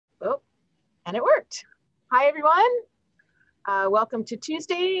And it worked. Hi, everyone. Welcome to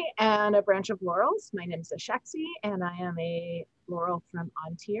Tuesday and a branch of Laurels. My name is Shaxi, and I am a Laurel from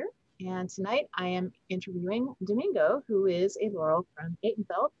Ontier. And tonight I am interviewing Domingo, who is a Laurel from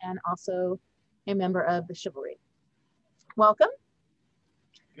Atenveldt and also a member of the Chivalry. Welcome.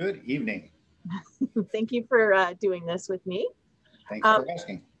 Good evening. Thank you for doing this with me. Thanks for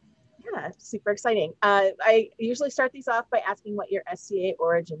asking. Yeah, super exciting. I usually start these off by asking what your SCA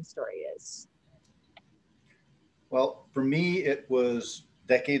origin story is. Well, for me, it was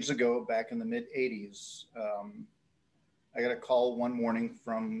decades ago, back in the mid-'80s. I got a call one morning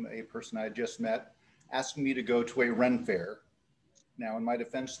from a person I had just met asking me to go to a Ren fair. Now, in my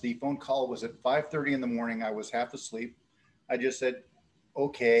defense, the phone call was at 5:30 in the morning. I was half asleep. I just said,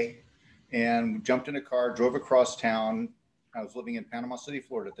 okay, and jumped in a car, drove across town. I was living in Panama City,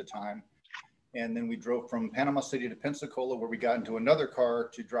 Florida at the time. And then we drove from Panama City to Pensacola, where we got into another car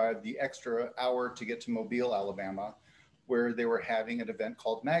to drive the extra hour to get to Mobile, Alabama, where they were having an event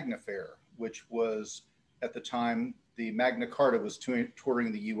called Magna Fair, which was at the time the Magna Carta was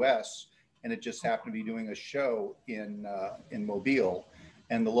touring the US, and it just happened to be doing a show in Mobile.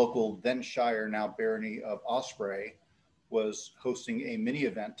 And the local then Shire, now Barony of Osprey, was hosting a mini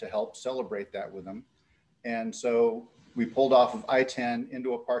event to help celebrate that with them. And so we pulled off of I-10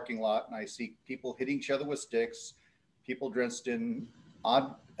 into a parking lot, and I see people hitting each other with sticks, people dressed in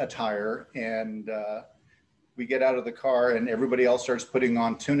odd attire, and we get out of the car and everybody else starts putting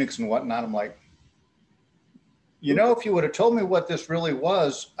on tunics and whatnot. I'm like, you know, if you would have told me what this really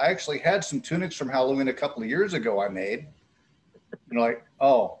was, I actually had some tunics from Halloween a couple of years ago I made. And like,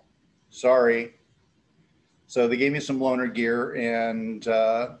 oh, sorry. So they gave me some loaner gear, and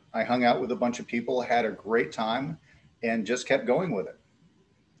I hung out with a bunch of people, had a great time, and just kept going with it.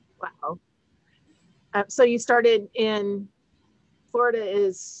 Wow. So you started in Florida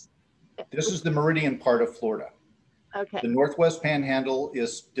is... This is the Meridian part of Florida. Okay. The Northwest Panhandle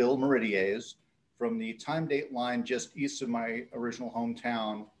is still Meridies. From the time date line just east of my original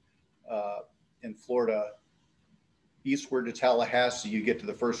hometown in Florida, eastward to Tallahassee, you get to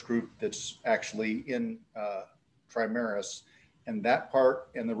the first group that's actually in Trimaris. And that part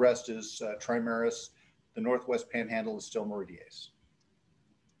and the rest is Trimaris. The Northwest Panhandle is still Meridies.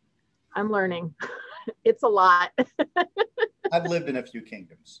 I'm learning. It's a lot. I've lived in a few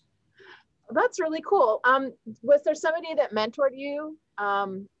kingdoms. That's really cool. Was there somebody that mentored you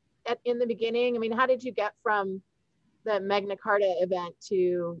in the beginning? I mean, how did you get from the Magna Carta event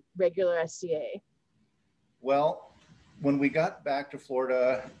to regular SCA? Well, when we got back to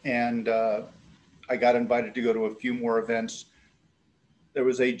Florida and I got invited to go to a few more events, there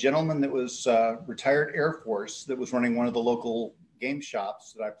was a gentleman that was retired Air Force that was running one of the local game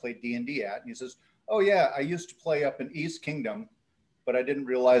shops that I played D&D at. And he says, oh yeah, I used to play up in East Kingdom, but I didn't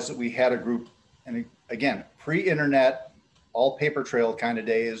realize that we had a group. And again, pre-internet, all paper trail kind of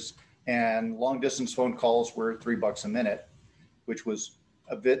days, and long distance phone calls were $3 a minute, which was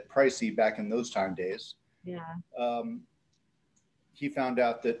a bit pricey back in those time days. Yeah. He found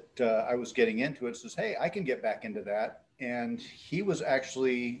out that I was getting into it, says, hey, I can get back into that. And he was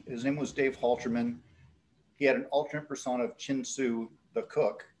actually, his name was Dave Halterman. He had an alternate persona of Chin Su, the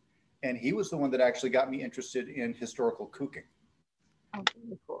cook. And he was the one that actually got me interested in historical cooking. Oh,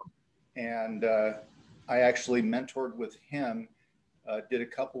 really cool. And I actually mentored with him, did a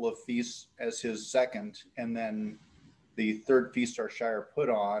couple of feasts as his second. And then the third feast our Shire put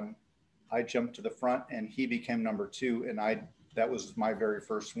on, I jumped to the front and he became number 2. And that was my very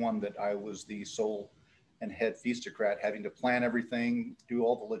first one that I was the sole and head feastocrat, having to plan everything, do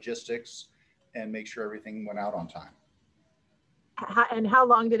all the logistics, and make sure everything went out on time. And how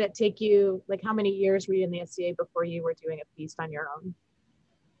long did it take you? Like, how many years were you in the SCA before you were doing a feast on your own?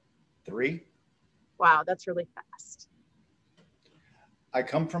 3. Wow, that's really fast. I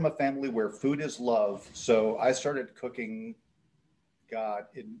come from a family where food is love, so I started cooking, God,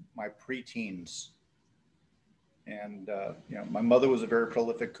 in my pre-teens. And my mother was a very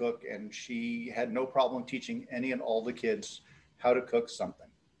prolific cook, and she had no problem teaching any and all the kids how to cook something.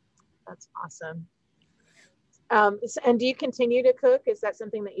 That's awesome. And do you continue to cook? Is that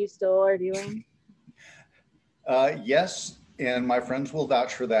something that you still are doing? Yes, and my friends will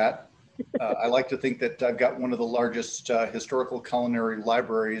vouch for that. I like to think that I've got one of the largest historical culinary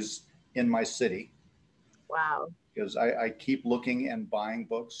libraries in my city. Wow. Because I keep looking and buying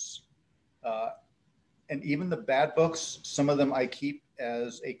books. And even the bad books, some of them I keep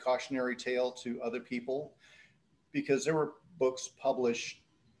as a cautionary tale to other people, because there were books published,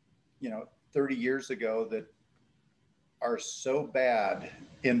 30 years ago that are so bad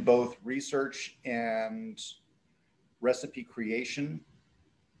in both research and recipe creation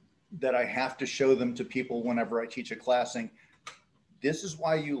that I have to show them to people whenever I teach a class, saying, this is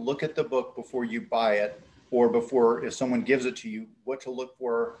why you look at the book before you buy it, or before, if someone gives it to you, what to look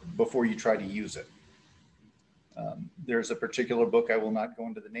for before you try to use it. There's a particular book I will not go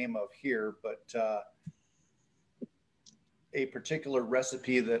into the name of here, but a particular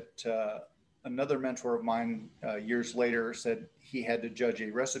recipe that another mentor of mine years later said he had to judge a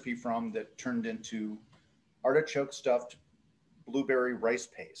recipe from, that turned into artichoke stuffed blueberry rice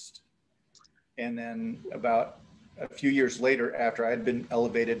paste. And then about a few years later, after I had been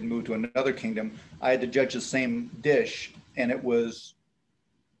elevated and moved to another kingdom, I had to judge the same dish, and it was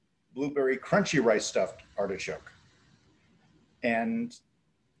blueberry crunchy rice stuffed artichoke. And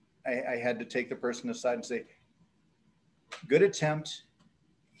I had to take the person aside and say, good attempt.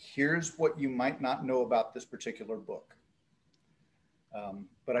 Here's what you might not know about this particular book.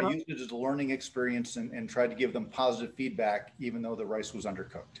 But I used it as a learning experience and tried to give them positive feedback, even though the rice was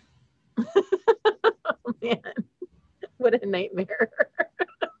undercooked. Oh, man, what a nightmare.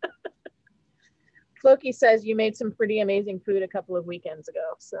 Floki says you made some pretty amazing food a couple of weekends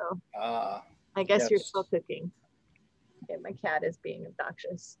ago. So I guess yes. You're still cooking. Okay, my cat is being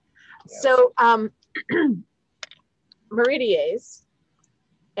obnoxious. Yes. So Meridies,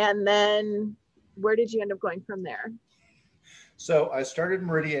 and then where did you end up going from there? So I started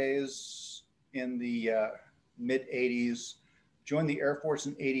Meridies in the mid 80s, joined the Air Force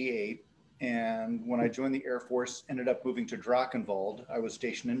in 88. And when I joined the Air Force, ended up moving to Drachenwald. I was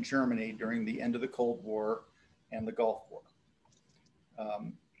stationed in Germany during the end of the Cold War and the Gulf War.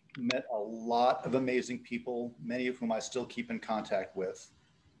 Met a lot of amazing people, many of whom I still keep in contact with,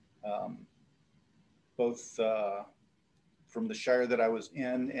 both from the Shire that I was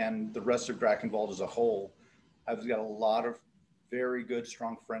in and the rest of Drachenwald as a whole. I've got a lot of very good,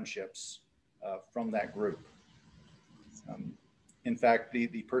 strong friendships from that group. In fact, the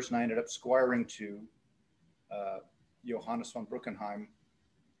person I ended up squiring to, Johannes von Bruckenheim,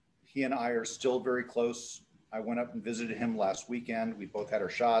 he and I are still very close. I went up and visited him last weekend. We both had our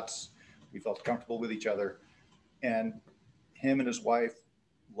shots. We felt comfortable with each other. And him and his wife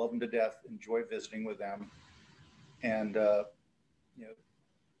love him to death, enjoy visiting with them. And, you know,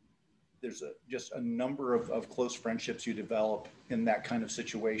 there's just a number of close friendships you develop in that kind of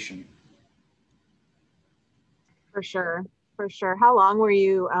situation. For sure, for sure. How long were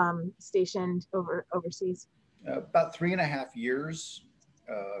you stationed overseas? About 3.5 years.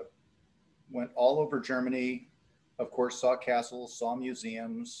 Went all over Germany. Of course, saw castles, saw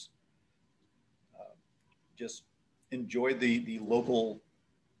museums. Just enjoyed the local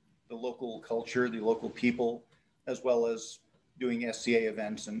culture, the local people, as well as doing SCA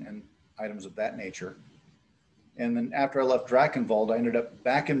events and items of that nature. And then after I left Drachenwald, I ended up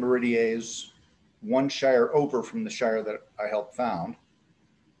back in Meridies, one shire over from the shire that I helped found.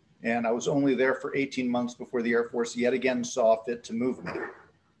 And I was only there for 18 months before the Air Force yet again saw fit to move me.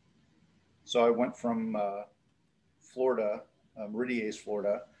 So I went from Florida, Meridies,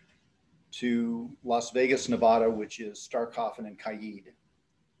 Florida, to Las Vegas, Nevada, which is Starkhofen and Cayide.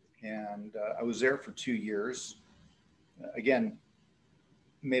 And I was there for 2 years. Again,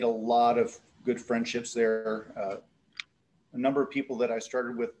 made a lot of good friendships there. A number of people that I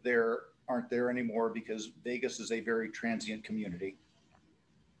started with there aren't there anymore because Vegas is a very transient community.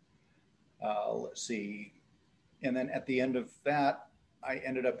 Let's see. And then at the end of that, I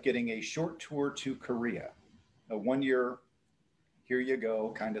ended up getting a short tour to Korea, a 1 year, here you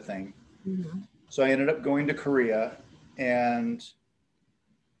go kind of thing. Mm-hmm. So I ended up going to Korea, and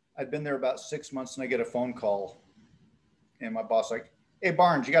I'd been there about 6 months, and I get a phone call, and my boss like, hey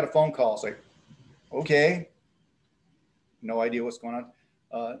Barnes, you got a phone call. It's like, okay, no idea what's going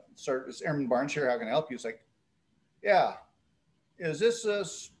on. Sir, it's Airman Barnes here, how can I help you? It's like, yeah, is this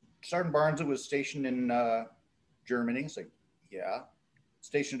Sergeant Barnes that was stationed in Germany? It's like, yeah.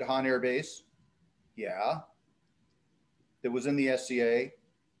 Stationed at Han Air Base? Yeah. That was in the SCA?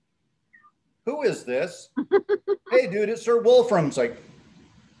 Who is this? Hey dude, it's Sir Wolfram. It's like,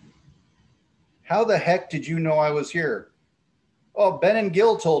 how the heck did you know I was here? Oh, Ben and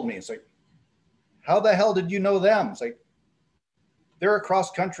Gil told me. It's like, how the hell did you know them? It's like, they're across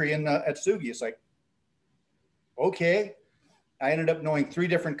country in at Sugi. It's like, okay. I ended up knowing 3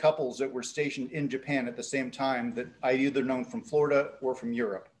 different couples that were stationed in Japan at the same time that I'd either known from Florida or from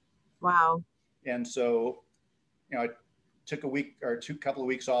Europe. Wow. And so, you know, I took a week or couple of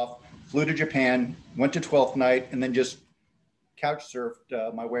weeks off, flew to Japan, went to 12th Night, and then just couch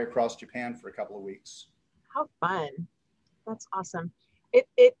surfed my way across Japan for a couple of weeks. How fun. That's awesome.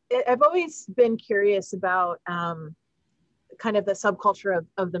 I've always been curious about kind of the subculture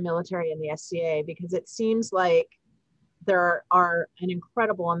of the military and the SCA, because it seems like there are an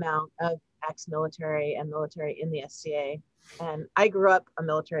incredible amount of ex-military and military in the SCA. And I grew up a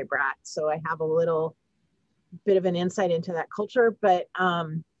military brat, so I have a little bit of an insight into that culture. But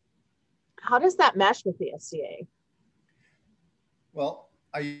how does that mesh with the SCA? Well,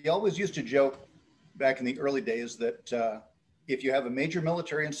 I always used to joke back in the early days that if you have a major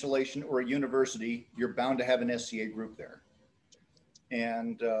military installation or a university, you're bound to have an SCA group there.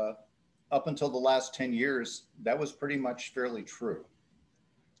 And up until the last 10 years, that was pretty much fairly true.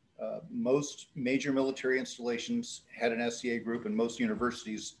 Most major military installations had an SCA group, and most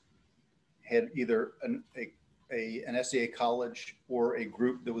universities had either an SCA college or a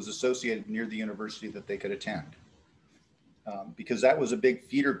group that was associated near the university that they could attend. Because that was a big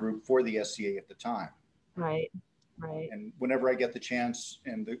feeder group for the SCA at the time. Right, right. And whenever I get the chance,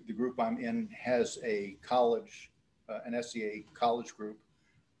 and the group I'm in has a college, an SCA college group,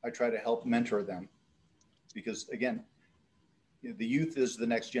 I try to help mentor them. Because again, the youth is the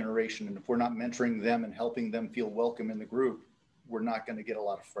next generation. And if we're not mentoring them and helping them feel welcome in the group, we're not going to get a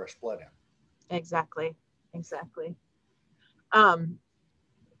lot of fresh blood in. Exactly, exactly.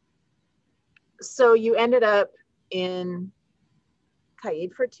 So you ended up in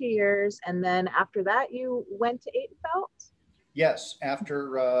Caid for 2 years, and then after that you went to Atenveldt? Yes,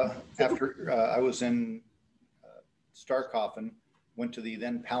 after I was in Starkoffen, went to the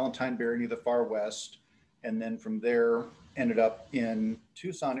then Palatine Barony of the Far West, and then from there ended up in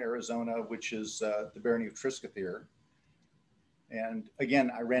Tucson, Arizona, which is the Barony of Triscothere. And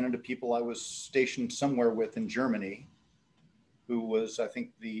again, I ran into people I was stationed somewhere with in Germany, who was, I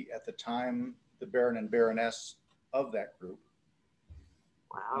think, at the time, the Baron and Baroness of that group.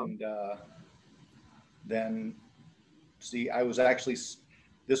 Wow. And then, see, I was actually,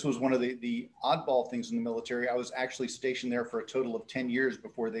 this was one of the oddball things in the military. I was actually stationed there for a total of 10 years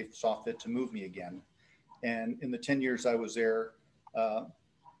before they saw fit to move me again. And in the 10 years I was there,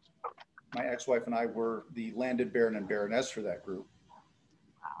 my ex-wife and I were the landed Baron and Baroness for that group.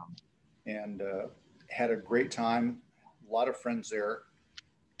 Wow. And had a great time, a lot of friends there.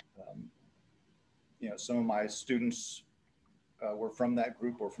 Some of my students were from that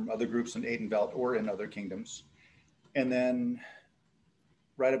group or from other groups in Atenveldt or in other kingdoms. And then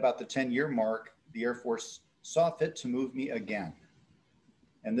right about the 10-year mark, the Air Force saw fit to move me again.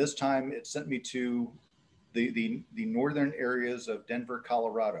 And this time it sent me to the northern areas of Denver,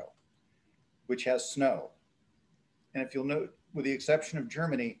 Colorado, which has snow. And if you'll note, with the exception of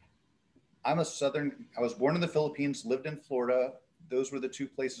Germany, I was born in the Philippines, lived in Florida. Those were the two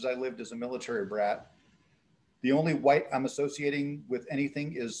places I lived as a military brat. The only white I'm associating with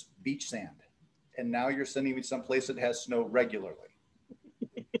anything is beach sand. And now you're sending me someplace that has snow regularly.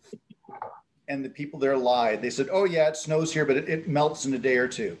 And the people there lied. They said, oh yeah, it snows here, but it melts in a day or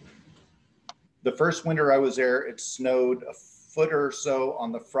two. The first winter I was there, it snowed a foot or so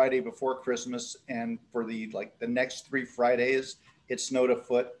on the Friday before Christmas. And for the next 3 Fridays, it snowed a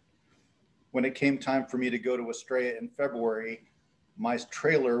foot. When it came time for me to go to Estrella in February, my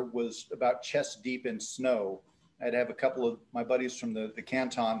trailer was about chest deep in snow. I'd have a couple of my buddies from the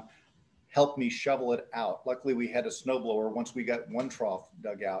canton help me shovel it out. Luckily, we had a snowblower once we got one trough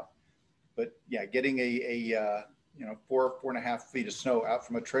dug out. But yeah, getting a 4.5 feet of snow out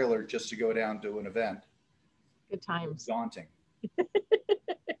from a trailer just to go down to an event. Good times. Daunting.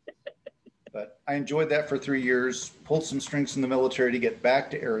 But I enjoyed that for 3 years, pulled some strings in the military to get back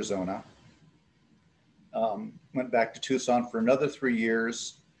to Arizona. Went back to Tucson for another 3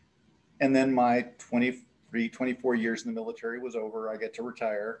 years. And then my 24 years in the military was over. I get to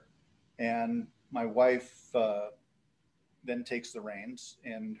retire. And my wife then takes the reins.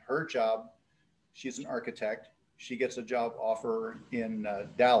 And her job, she's an architect. She gets a job offer in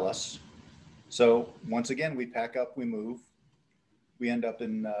Dallas. So once again, we pack up, we move. We end up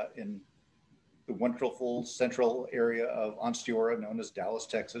in the wonderful central area of Onsteora, known as Dallas,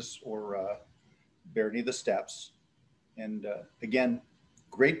 Texas, or Barony of the Steppes. And again,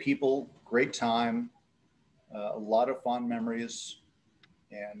 great people, great time, a lot of fond memories,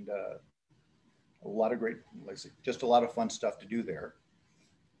 and a lot of great, just a lot of fun stuff to do there.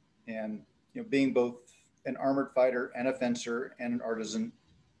 And being both an armored fighter and a fencer and an artisan,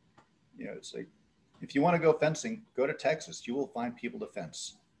 it's like, if you want to go fencing, go to Texas. You will find people to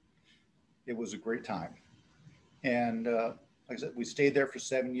fence. It was a great time. And like I said, we stayed there for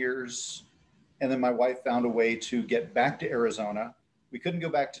 7 years. And then my wife found a way to get back to Arizona. We couldn't go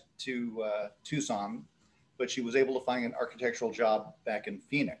back to Tucson, but she was able to find an architectural job back in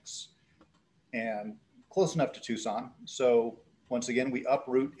Phoenix and close enough to Tucson. So once again, we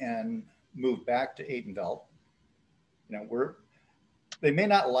uproot and move back to Atenveldt. They may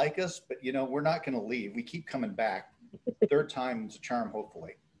not like us, but we're not going to leave. We keep coming back third time's a charm,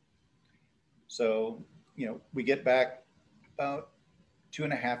 hopefully. So, we get back about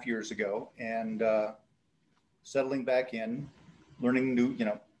 2.5 years ago and settling back in, learning new,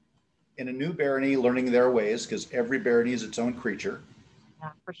 in a new barony, learning their ways, because every barony is its own creature.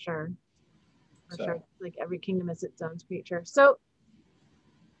 Yeah, for sure. For So. sure. Like every kingdom is its own creature. So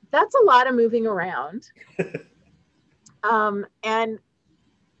that's a lot of moving around. And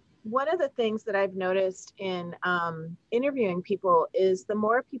one of the things that I've noticed in interviewing people is the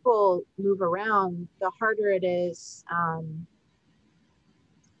more people move around, the harder it is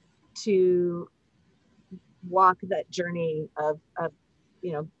to walk that journey of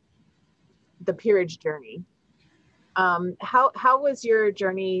the peerage journey. How was your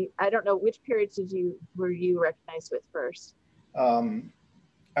journey? I don't know, which periods were you recognized with first?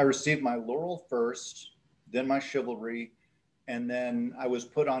 I received my laurel first, then my chivalry, and then I was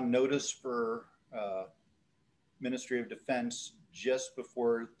put on notice for Ministry of Defense just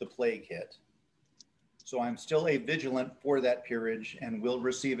before the plague hit. So I'm still a vigilant for that peerage and will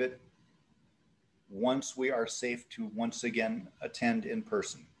receive it once we are safe to once again attend in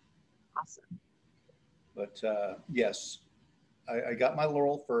person. Awesome. But yes, I got my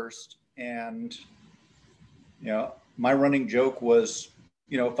laurel first, and my running joke was,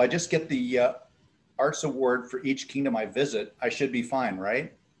 if I just get the Arts Award for each kingdom I visit, I should be fine,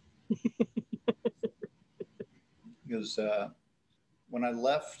 right? Because when I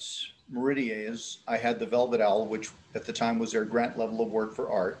left Meridies, I had the Velvet Owl, which at the time was their grant level award for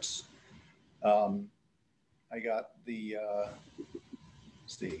arts. I got the,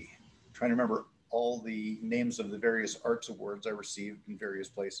 trying to remember all the names of the various arts awards I received in various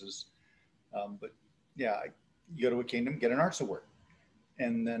places. But yeah, you go to a kingdom, get an arts award.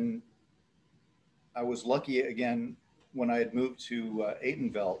 And then I was lucky again when I had moved to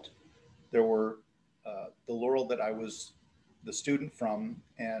Atenveldt. There were the Laurel that I was the student from,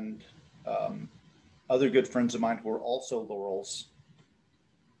 and other good friends of mine who were also Laurels.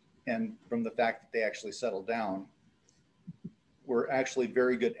 And from the fact that they actually settled down, were actually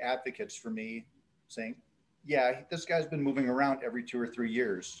very good advocates for me, saying, yeah, this guy's been moving around every 2 or 3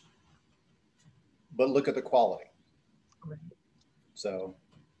 years, but look at the quality. Right. So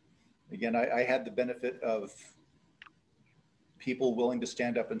again, I had the benefit of people willing to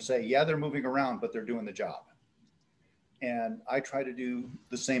stand up and say, yeah, they're moving around, but they're doing the job. And I try to do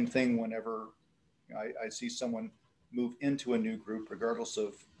the same thing whenever I see someone move into a new group, regardless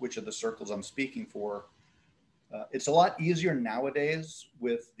of which of the circles I'm speaking for. It's a lot easier nowadays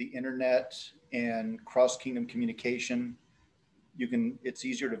with the internet and cross-kingdom communication. It's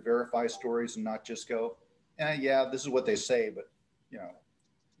easier to verify stories and not just go, yeah, this is what they say, but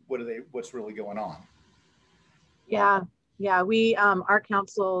what's really going on? Yeah. Yeah, we our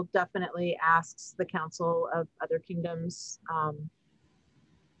council definitely asks the council of other kingdoms,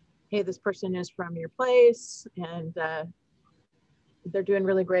 hey, this person is from your place and they're doing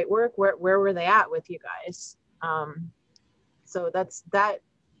really great work. Where were they at with you guys? So that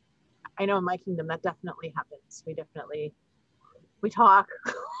I know in my kingdom that definitely happens. We talk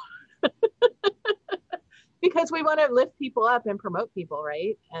because we want to lift people up and promote people,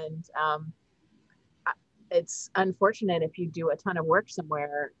 right? And it's unfortunate if you do a ton of work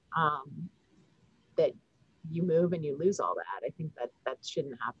somewhere that you move and you lose all that. I think that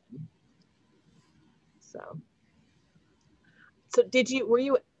shouldn't happen. So were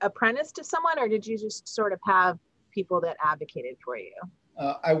you apprenticed to someone, or did you just sort of have people that advocated for you?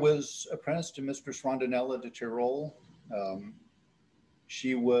 I was apprenticed to Mistress Rondinella de Tirol.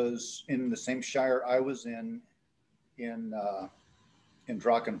 She was in the same shire I was in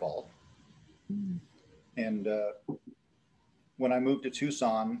Drachenwald. Mm. And when I moved to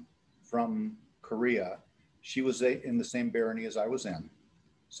Tucson from Korea, she was in the same barony as I was in.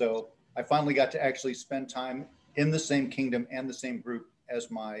 So I finally got to actually spend time in the same kingdom and the same group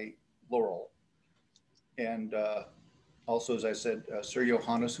as my Laurel. And also, as I said, Sir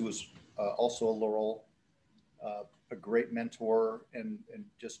Johannes, who was also a Laurel, a great mentor and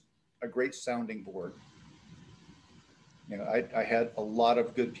just a great sounding board. I had a lot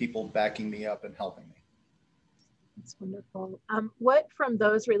of good people backing me up and helping me. That's wonderful. What from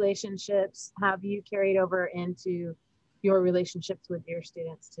those relationships have you carried over into your relationships with your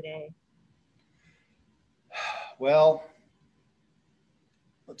students today? Well,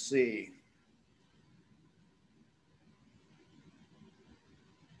 let's see.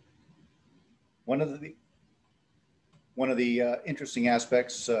 One of the interesting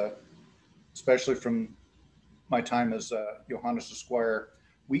aspects, especially from my time as Johannes Esquire,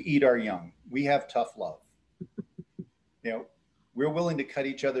 we eat our young. We have tough love. We're willing to cut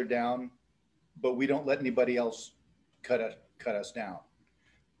each other down, but we don't let anybody else cut us down.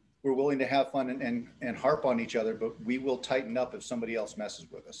 We're willing to have fun and harp on each other, but we will tighten up if somebody else messes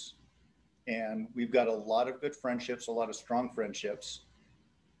with us. And we've got a lot of good friendships, a lot of strong friendships.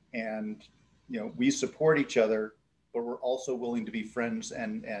 And, we support each other, but we're also willing to be friends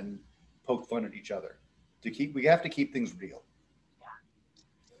and poke fun at each other. We have to keep things real. Yeah.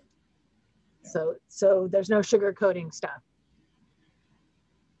 So there's no sugarcoating stuff.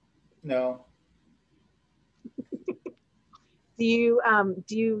 No. Do you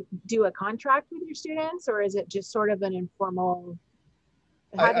do a contract with your students, or is it just sort of an informal?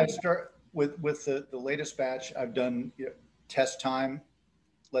 I start with the latest batch. I've done test time.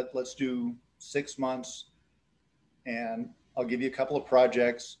 Let's do 6 months, and I'll give you a couple of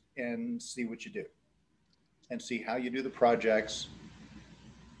projects and see what you do, and see how you do the projects,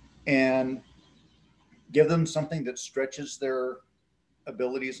 and give them something that stretches their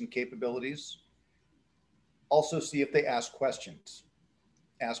abilities and capabilities. Also see if they ask questions,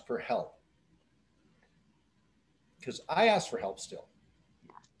 ask for help. Because I ask for help still.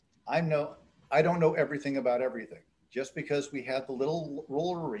 I don't know everything about everything. Just because we have the little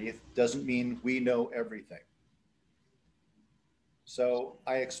roller wreath doesn't mean we know everything. So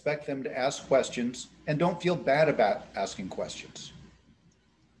I expect them to ask questions, and don't feel bad about asking questions.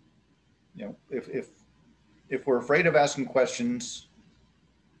 If we're afraid of asking questions,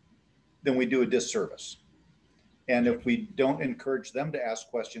 then we do a disservice. And if we don't encourage them to ask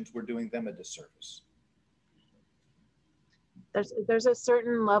questions, we're doing them a disservice. There's a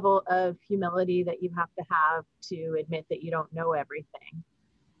certain level of humility that you have to admit that you don't know everything.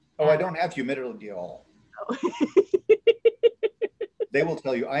 Oh, I don't have humility at all. Oh. They will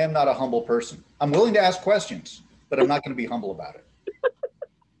tell you, I am not a humble person. I'm willing to ask questions, but I'm not going to be humble about it.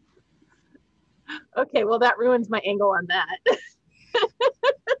 Okay, well, that ruins my angle on that.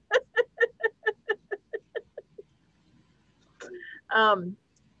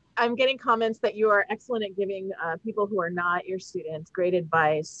 I'm getting comments that you are excellent at giving people who are not your students great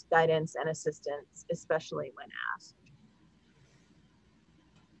advice, guidance, and assistance, especially when asked.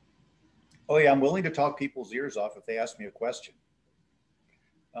 Oh yeah, I'm willing to talk people's ears off if they ask me a question.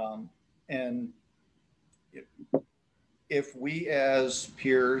 And if we as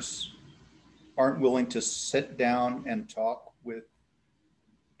peers aren't willing to sit down and talk with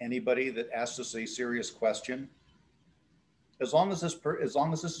anybody that asks us a serious question, as long as this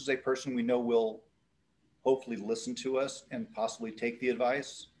is a person we know will hopefully listen to us and possibly take the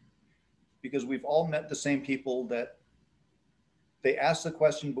advice, because we've all met the same people that they ask the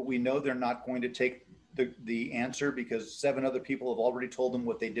question, but we know they're not going to take the answer because 7 other people have already told them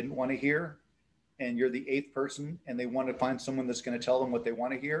what they didn't want to hear, and you're the 8th person, and they want to find someone that's going to tell them what they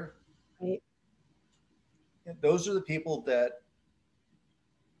want to hear. Right. And those are the people that,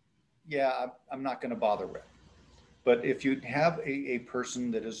 yeah, I'm not going to bother with. But if you have a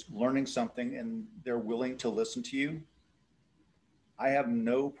person that is learning something and they're willing to listen to you, I have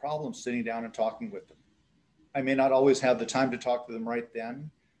no problem sitting down and talking with them. I may not always have the time to talk to them right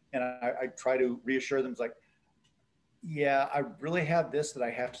then. And I try to reassure them, it's like, yeah, I really have this that I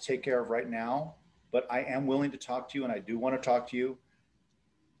have to take care of right now, but I am willing to talk to you and I do want to talk to you.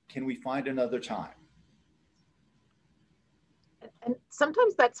 Can we find another time? And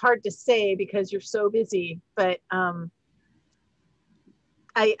sometimes that's hard to say because you're so busy, but I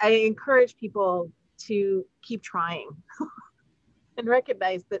encourage people to keep trying and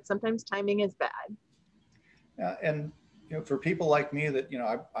recognize that sometimes timing is bad. And for people like me that,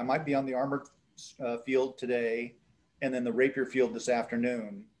 I might be on the armor field today and then the rapier field this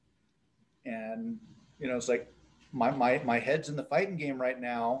afternoon. And, it's like my head's in the fighting game right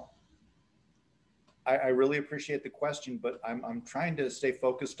now. I really appreciate the question, but I'm trying to stay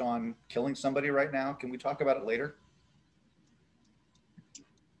focused on killing somebody right now. Can we talk about it later?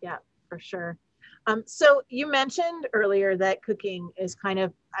 Yeah, for sure. So you mentioned earlier that cooking is kind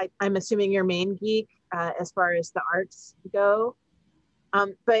of, I'm assuming your main geek as far as the arts go.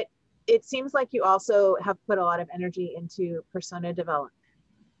 But it seems like you also have put a lot of energy into persona development.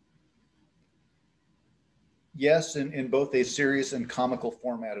 Yes, in both a serious and comical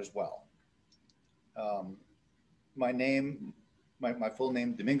format as well. My full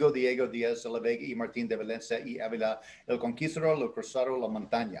name, Domingo Diego Diaz de la Vega y Martín de Valencia y Ávila, el conquistador, lo cruzaron la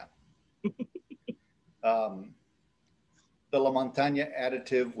montaña. The La Montaña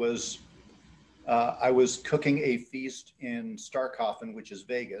additive was, I was cooking a feast in Starkoffen, which is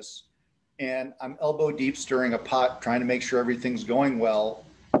Vegas, and I'm elbow deep stirring a pot, trying to make sure everything's going well,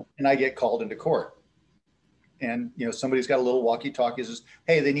 and I get called into court. And somebody's got a little walkie-talkie, says,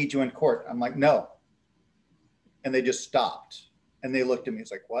 "Hey, they need you in court." I'm like, "No." And they just stopped and they looked at me. It's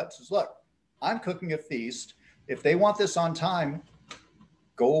like, "What?" Says, "Look, I'm cooking a feast. If they want this on time,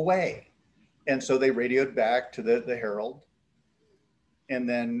 go away. And so they radioed back to the Herald, and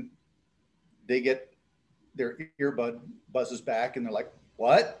then they get their earbud buzzes back, and they're like,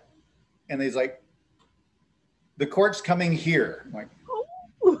 what? And he's like, the court's coming here. I'm like,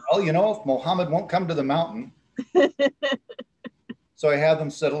 well, you know, if Mohammed won't come to the mountain. So I have them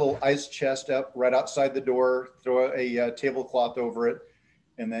set a little ice chest up right outside the door, throw a tablecloth over it.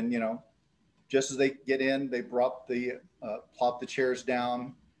 And then, you know, just as they get in, they plop the chairs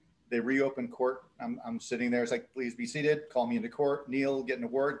down. They reopen court. I'm sitting there. It's like, please be seated. Call me into court. Kneel, get an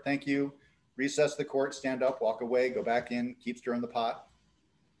award. Thank you. Recess the court, stand up, walk away, go back in, keep stirring the pot.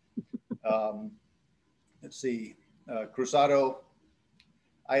 Let's see. Cruzado.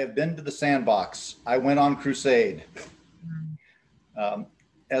 I have been to the sandbox. I went on crusade.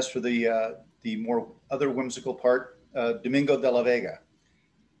 As for the more other whimsical part, Domingo de la Vega.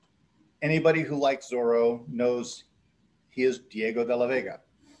 Anybody who likes Zorro knows he is Diego de la Vega.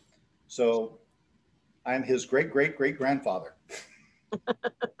 So I'm his great-great-great-grandfather.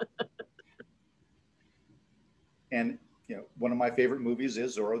 And, you know, one of my favorite movies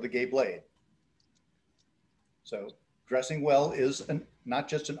is Zorro the Gay Blade. So dressing well is not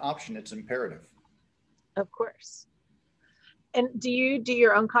just an option, it's imperative. Of course. And do you do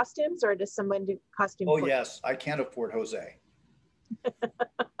your own costumes, or does someone do costume? Oh, yes. I can't afford Jose.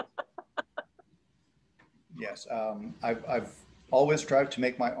 Yes. I've always tried to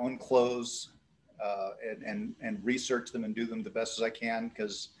make my own clothes and research them and do them the best as I can,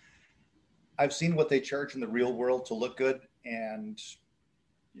 because I've seen what they charge in the real world to look good. And,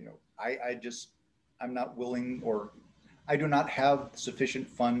 you know, I'm not willing, or I do not have sufficient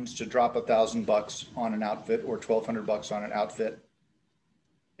funds to drop $1,000 on an outfit or $1,200 on an outfit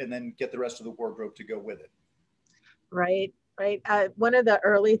and then get the rest of the wardrobe to go with it. Right. One of the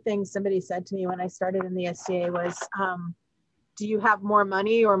early things somebody said to me when I started in the SCA was, do you have more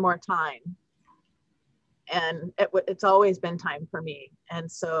money or more time? And it's always been time for me. And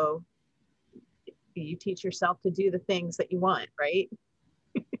so you teach yourself to do the things that you want, right?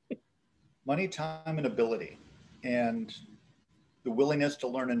 Money, time, and ability, and the willingness to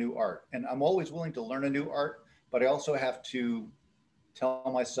learn a new art. And I'm always willing to learn a new art, but I also have to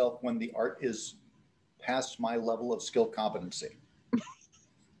tell myself when the art is past my level of skill competency.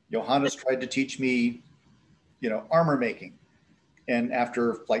 Johannes tried to teach me, you know, armor making. And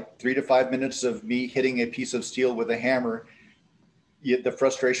after like 3 to 5 minutes of me hitting a piece of steel with a hammer, the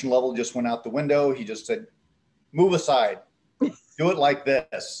frustration level just went out the window. He just said, move aside, do it like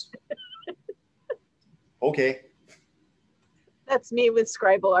this. Okay. That's me with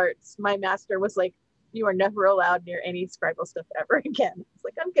scribal arts. My master was like, you are never allowed near any scribal stuff ever again. It's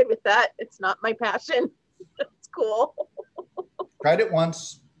like, I'm good with that. It's not my passion. It's cool. Tried it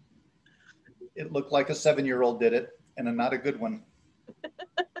once. It looked like a 7-year-old did it, and not a good one.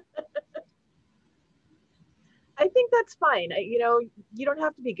 I think that's fine. You know, you don't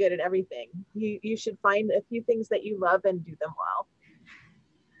have to be good at everything. You should find a few things that you love and do them well.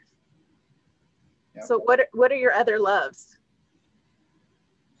 Yep. So what are your other loves?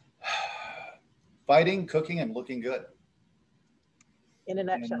 Fighting, cooking, and looking good. In a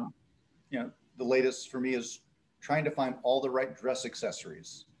nutshell. And, you know, the latest for me is trying to find all the right dress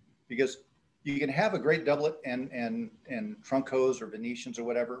accessories, because you can have a great doublet and trunk hose or Venetians or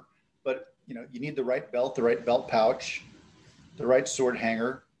whatever, but you know, you need the right belt, the right belt pouch, the right sword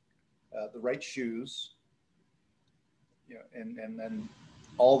hanger, the right shoes, you know, and then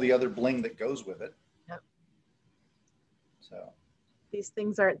all the other bling that goes with it. Yep. So these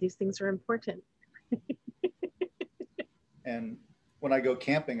things are important. And when I go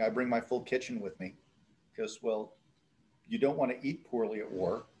camping, I bring my full kitchen with me, because, well, you don't want to eat poorly at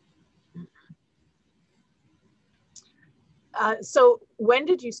war. So when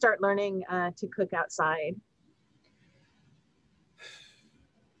did you start learning to cook outside?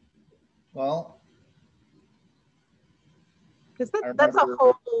 Well, because that's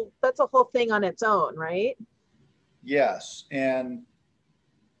a whole thing on its own, right? Yes, and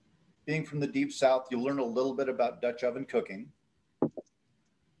being from the deep south, you learn a little bit about Dutch oven cooking.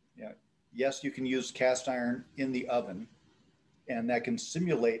 Yeah, yes, you can use cast iron in the oven, and that can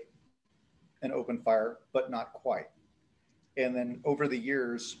simulate an open fire, but not quite. And then over the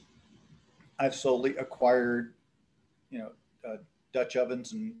years, I've slowly acquired, you know, Dutch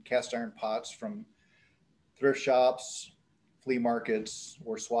ovens and cast iron pots from thrift shops, flea markets,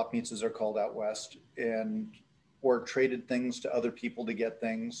 or swap meets as they're called out west, or traded things to other people to get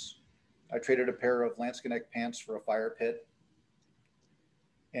things. I traded a pair of Lansqueneck pants for a fire pit,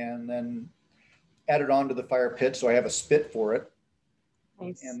 and then added on to the fire pit, so I have a spit for it.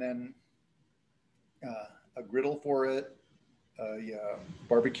 Nice. And then a griddle for it, a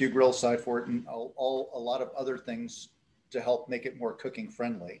barbecue grill side for it, and a lot of other things to help make it more cooking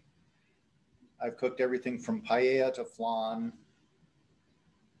friendly. I've cooked everything from paella to flan,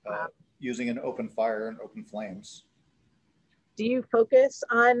 Wow. using an open fire and open flames. Do you focus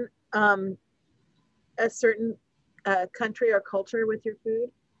on a certain country or culture with your food?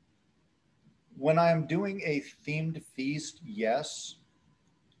 When I'm doing a themed feast, yes.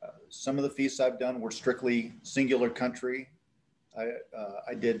 Some of the feasts I've done were strictly singular country.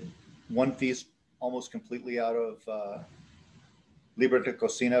 I did one feast almost completely out of Libro de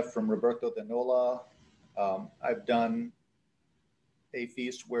Cocina from Roberto de Nola. I've done a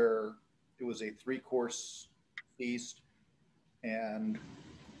feast where it was a 3-course feast, and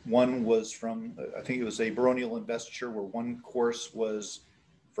one was from, I think it was a baronial investiture, where one course was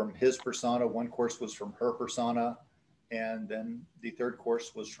from his persona, one course was from her persona, and then the third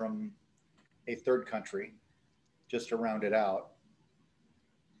course was from a third country, just to round it out.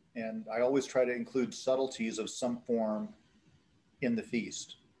 And I always try to include subtleties of some form in the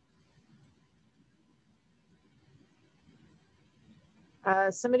feast.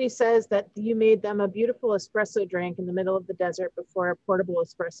 Somebody says that you made them a beautiful espresso drink in the middle of the desert before a portable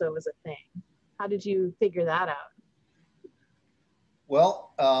espresso was a thing. How did you figure that out?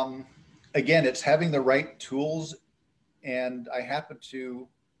 Well, again, it's having the right tools. And I happen to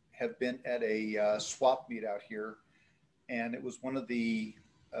have been at a swap meet out here, and it was one of the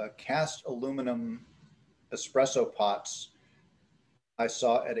cast aluminum espresso pots I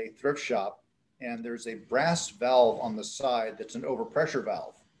saw at a thrift shop, and there's a brass valve on the side that's an overpressure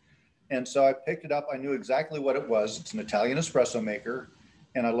valve. And so I picked it up. I knew exactly what it was. It's an Italian espresso maker.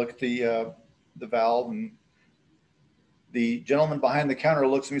 And I look at the valve, and the gentleman behind the counter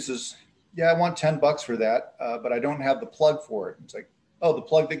looks at me and says, "Yeah, I want $10 for that, but I don't have the plug for it." It's like, "Oh, the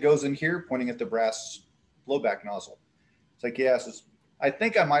plug that goes in here," pointing at the brass blowback nozzle. It's like, "Yeah, I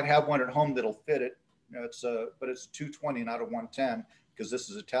think I might have one at home that'll fit it. You know, but it's 220, not a 110, because this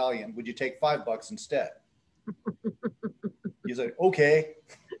is Italian. Would you take $5 instead?" He's like, "Okay."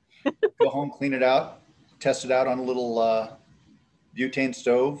 Go home, clean it out, test it out on a little butane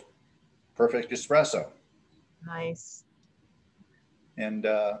stove. Perfect espresso. Nice. And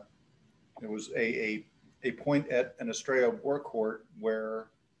it was a point at an Estrella war court where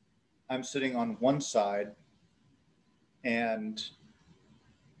I'm sitting on one side, and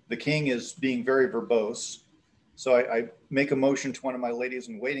the king is being very verbose. So I make a motion to one of my ladies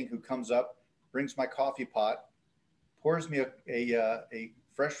in waiting, who comes up, brings my coffee pot, pours me a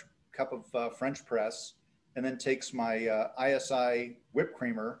fresh cup of French press, and then takes my ISI whipped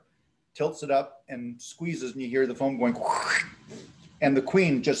creamer, tilts it up and squeezes, and you hear the foam going, and the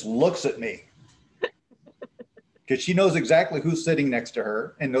queen just looks at me because she knows exactly who's sitting next to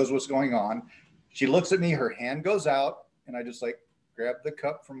her and knows what's going on. She looks at me, her hand goes out, and I just like grab the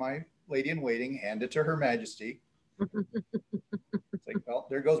cup from my lady in waiting, hand it to Her Majesty. It's like, well,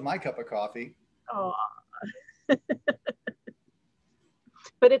 there goes my cup of coffee. Oh.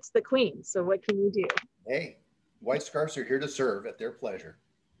 But it's the queen, so what can you do? Hey, white scarves are here to serve at their pleasure.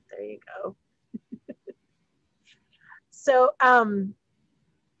 There you go. So, how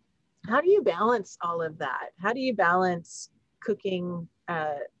do you balance all of that? How do you balance cooking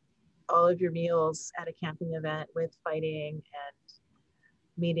all of your meals at a camping event with fighting and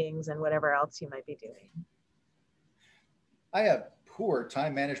meetings and whatever else you might be doing? I have poor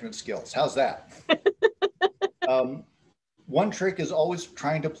time management skills. How's that? One trick is always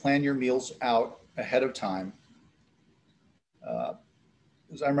trying to plan your meals out ahead of time.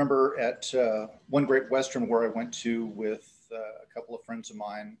 I remember at one Great Western where I went to with a couple of friends of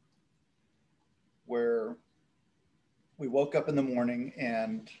mine, where we woke up in the morning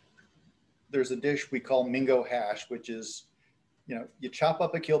and there's a dish we call Mingo hash, which is, you chop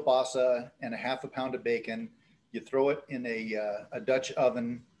up a kielbasa and a half a pound of bacon, you throw it in a Dutch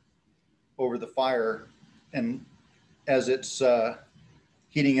oven over the fire, and as it's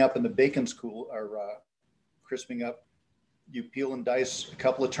heating up and the bacon's cool or crisping up, you peel and dice a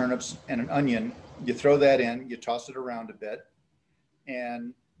couple of turnips and an onion. You throw that in, you toss it around a bit,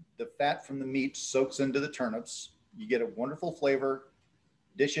 and the fat from the meat soaks into the turnips. You get a wonderful flavor,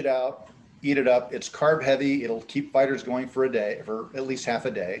 dish it out, eat it up. It's carb heavy. It'll keep fighters going for a day, for at least half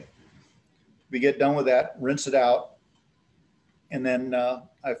a day. We get done with that, rinse it out, and then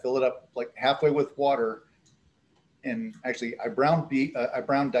I fill it up like halfway with water. And actually, I brown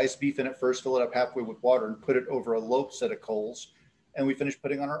diced beef in it first, fill it up halfway with water, and put it over a low set of coals. And we finish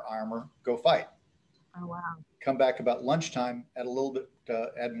putting on our armor, go fight. Oh, wow. Come back about lunchtime, add a little bit,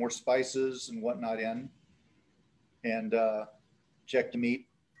 add more spices and whatnot in, and check the meat,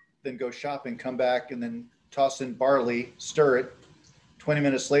 then go shopping, come back, and then toss in barley, stir it. 20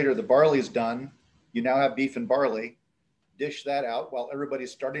 minutes later, the barley is done. You now have beef and barley. Dish that out while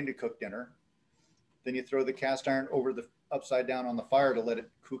everybody's starting to cook dinner. Then you throw the cast iron over the upside down on the fire to let it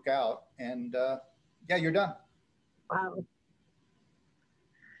cook out. And yeah, you're done. Wow.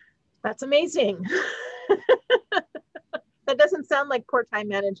 That's amazing. That doesn't sound like poor time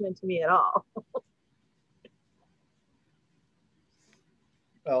management to me at all.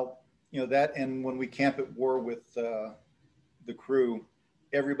 Well, that, and when we camp at war with the crew,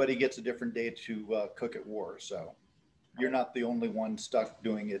 everybody gets a different day to cook at war. So you're not the only one stuck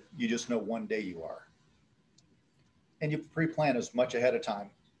doing it. You just know one day you are. And you pre-plan as much ahead of time.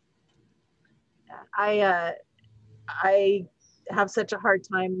 I have such a hard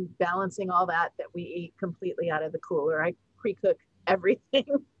time balancing all that we eat completely out of the cooler. I pre-cook everything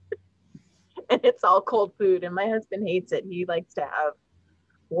and it's all cold food. And my husband hates it. He likes to have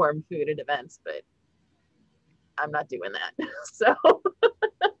warm food at events, but I'm not doing that. So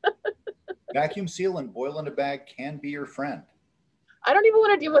Vacuum seal and boil in a bag can be your friend. I don't even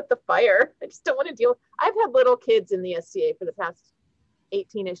want to deal with the fire. I just don't want to deal. I've had little kids in the SCA for the past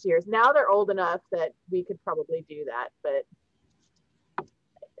 18-ish years. Now they're old enough that we could probably do that, but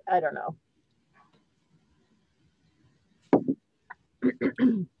I don't know.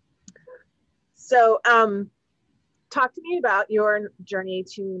 So talk to me about your journey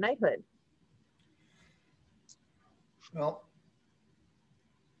to knighthood. Well,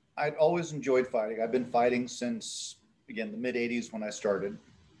 I'd always enjoyed fighting. I've been fighting since, again, the mid 80s when I started.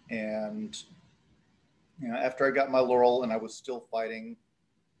 And, after I got my laurel and I was still fighting,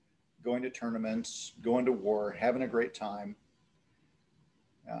 going to tournaments, going to war, having a great time,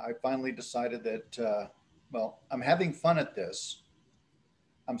 I finally decided that, well, I'm having fun at this.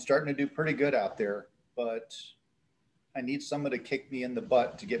 I'm starting to do pretty good out there, but I need someone to kick me in the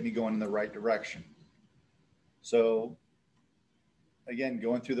butt to get me going in the right direction. So again,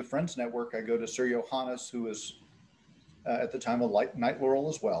 going through the Friends Network, I go to Sir Johannes, who was at the time a Knight Laurel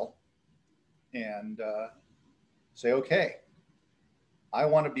as well, and say, okay, I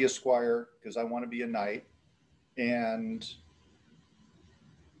want to be a squire because I want to be a knight. And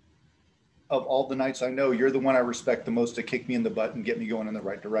of all the knights I know, you're the one I respect the most to kick me in the butt and get me going in the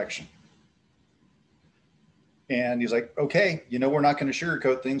right direction. And he's like, okay, we're not going to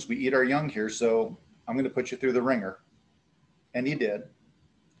sugarcoat things. We eat our young here. So I'm going to put you through the ringer. And he did.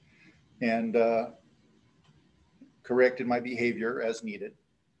 And corrected my behavior as needed.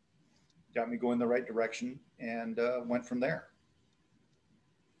 Got me going the right direction and went from there.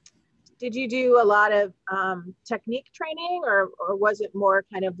 Did you do a lot of technique training or was it more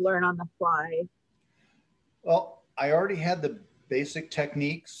kind of learn on the fly? Well, I already had the basic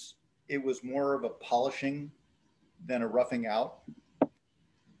techniques. It was more of a polishing than a roughing out.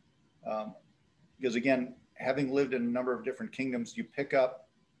 Because again, having lived in a number of different kingdoms, you pick up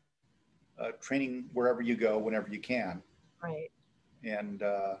training wherever you go, whenever you can. Right. And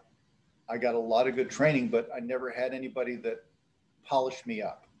I got a lot of good training, but I never had anybody that polished me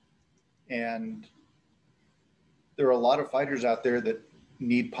up. And there are a lot of fighters out there that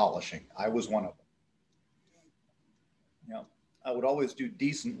need polishing. I was one of them. I would always do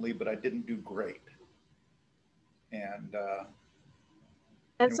decently, but I didn't do great. And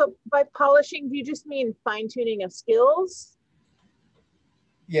so by polishing, do you just mean fine tuning of skills?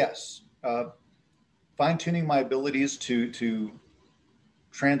 Yes. Fine tuning my abilities to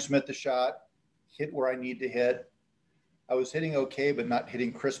transmit the shot, hit where I need to hit. I was hitting okay, but not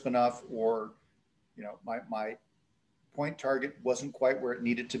hitting crisp enough, or, my point target wasn't quite where it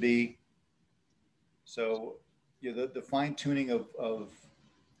needed to be. So, the fine tuning of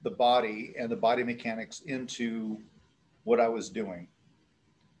the body and the body mechanics into what I was doing.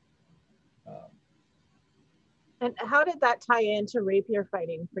 And how did that tie into rapier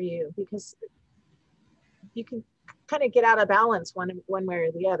fighting for you? Because you can kind of get out of balance one way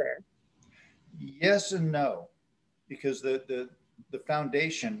or the other. Yes and no, because the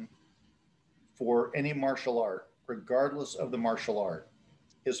foundation for any martial art, regardless of the martial art,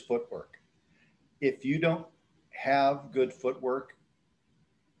 is footwork. If you don't have good footwork,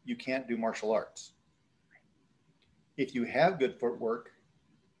 you can't do martial arts. If you have good footwork,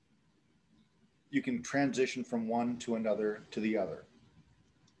 you can transition from one to another to the other,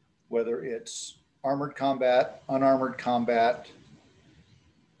 whether it's armored combat, unarmored combat,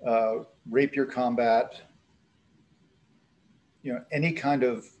 rapier combat, any kind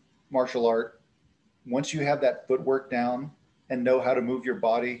of martial art. Once you have that footwork down and know how to move your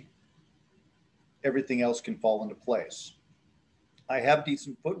body, everything else can fall into place. I have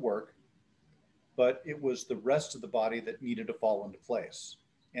decent footwork, but it was the rest of the body that needed to fall into place.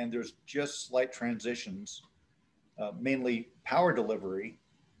 and there's just slight transitions, mainly power delivery.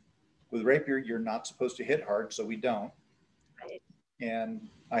 With rapier, you're not supposed to hit hard, so we don't. Right. And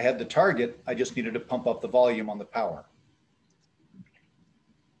I had the target, I just needed to pump up the volume on the power.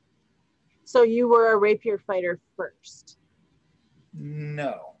 So you were a rapier fighter first?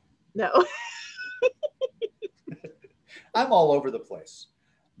 No. No. I'm all over the place.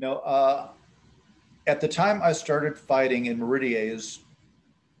 No, at the time I started fighting in Meridies,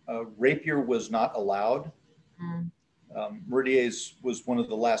 rapier was not allowed. Mm. Meridies was one of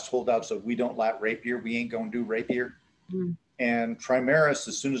the last holdouts of we don't lat rapier, we ain't gonna do rapier. Mm. And Trimaris,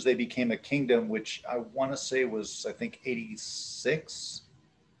 as soon as they became a kingdom, which I want to say was, I think, 86,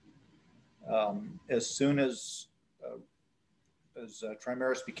 as soon as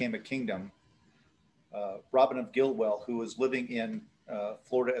Trimaris became a kingdom, Robin of Gilwell, who was living in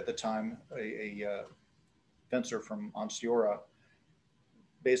Florida at the time, a fencer from Onstiora,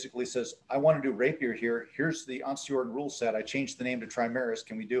 basically says, I want to do rapier here. Here's the Onstioran rule set. I changed the name to Trimaris.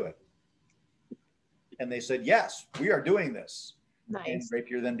 Can we do it? And they said, yes, we are doing this. Nice. And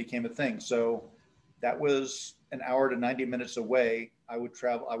rapier then became a thing. So that was an hour to 90 minutes away. I would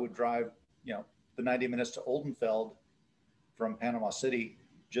drive, the 90 minutes to Oldenfeld from Panama City,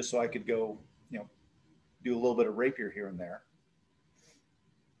 just so I could go, do a little bit of rapier here and there.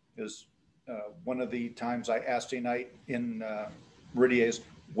 Because one of the times I asked a knight in Meridies,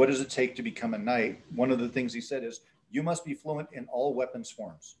 what does it take to become a knight? One of the things he said is, you must be fluent in all weapons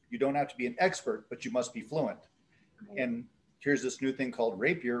forms. You don't have to be an expert, but you must be fluent. Right. And here's this new thing called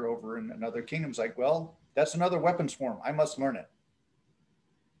rapier over in another kingdom's like, well, that's another weapons form. I must learn it.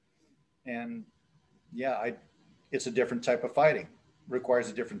 And yeah, it's a different type of fighting. Requires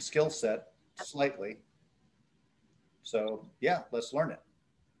a different skill set slightly. So yeah, let's learn it.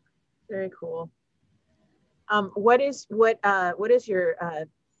 Very cool. What is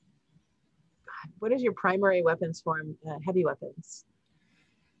your primary weapons form? Heavy weapons.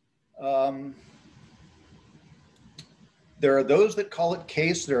 There are those that call it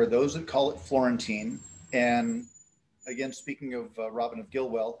case. There are those that call it Florentine. And again, speaking of Robin of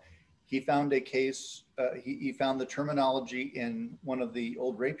Gilwell, he found a case. He found the terminology in one of the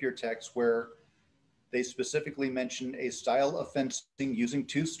old rapier texts where they specifically mention a style of fencing using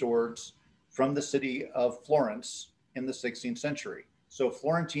two swords from the city of Florence in the 16th century. So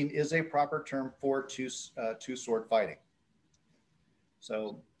Florentine is a proper term for two sword fighting.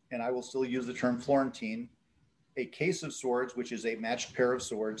 So, and I will still use the term Florentine. A case of swords, which is a matched pair of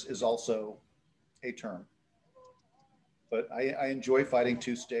swords, is also a term. But I enjoy fighting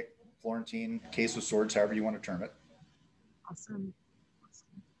two stick, Florentine, case of swords, however you want to term it. Awesome.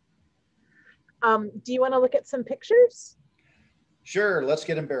 Do you want to look at some pictures? Sure, let's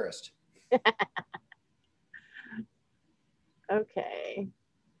get embarrassed. Okay.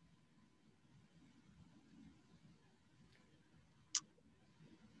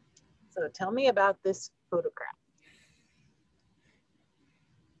 So tell me about this photograph.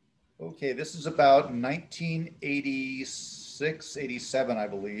 Okay, this is about 1986, 87, I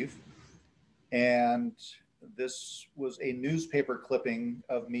believe. And this was a newspaper clipping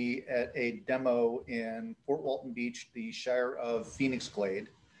of me at a demo in Fort Walton Beach, the Shire of Phoenix Glade.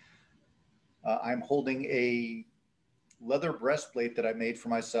 I'm holding a leather breastplate that I made for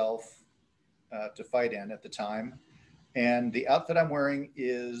myself to fight in at the time. And the outfit I'm wearing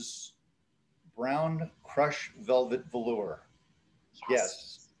is brown crush velvet velour.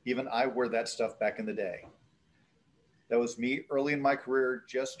 Yes, even I wore that stuff back in the day. That was me early in my career,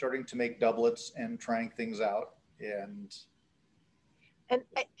 just starting to make doublets and trying things out. And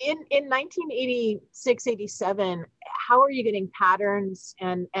in 1986, 87, how are you getting patterns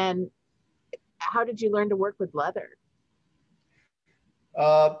and how did you learn to work with leather?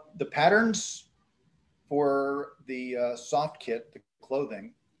 The patterns for the soft kit, the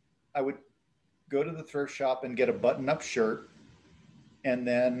clothing, I would go to the thrift shop and get a button-up shirt, and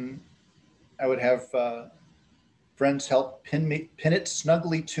then I would have friends help pin it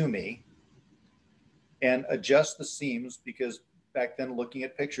snugly to me and adjust the seams, because back then, looking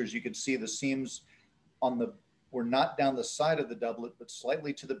at pictures, you could see the seams were not down the side of the doublet, but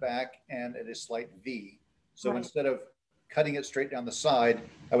slightly to the back and at a slight V. So right. Instead of cutting it straight down the side,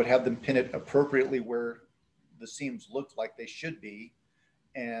 I would have them pin it appropriately where the seams looked like they should be,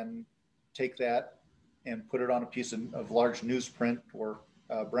 and take that and put it on a piece of large newsprint or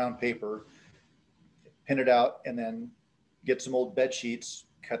brown paper, pin it out, and then get some old bed sheets,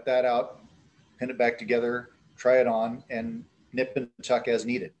 cut that out, pin it back together, try it on, and nip and tuck as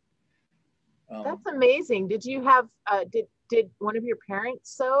needed. That's amazing. Did you have, did one of your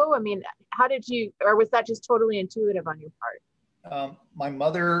parents sew? I mean, how did you, or was that just totally intuitive on your part? My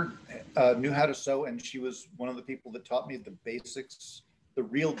mother knew how to sew, and she was one of the people that taught me the basics, the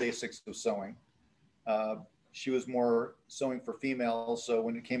real basics of sewing. Uh, she was more sewing for females, so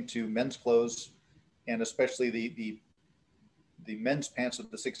when it came to men's clothes, and especially the men's pants of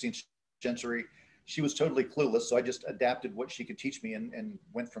the 16th century, she was totally clueless. So I just adapted what she could teach me and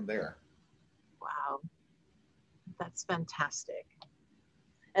went from there. Wow, that's fantastic.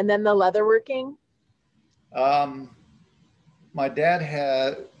 And then the leatherworking? My dad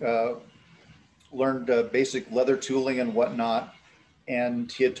had learned basic leather tooling and whatnot,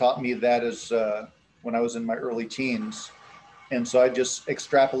 and he had taught me that as when I was in my early teens. And so I just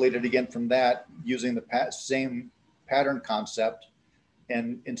extrapolated again from that using the same pattern concept.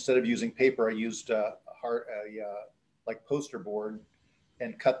 And instead of using paper, I used like poster board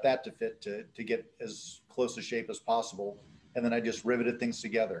and cut that to fit to get as close to shape as possible. And then I just riveted things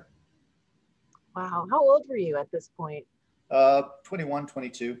together. Wow. How old were you at this point? 21,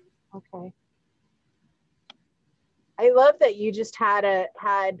 22. Okay. I love that you just had a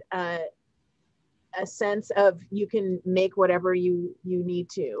sense of you can make whatever you need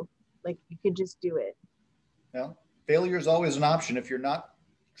to. Like you could just do it. Well, failure is always an option. If you're not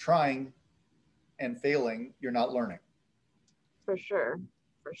trying and failing, you're not learning. For sure.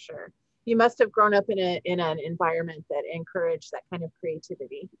 For sure. You must have grown up in an environment that encouraged that kind of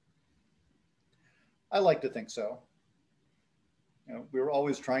creativity. I like to think so. You know, we were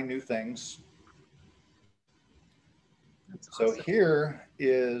always trying new things. That's awesome. So here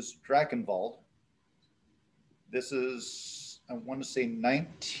is Atenveldt. This is, I want to say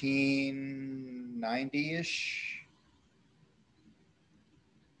 1990-ish.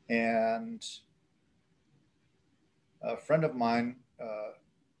 And a friend of mine,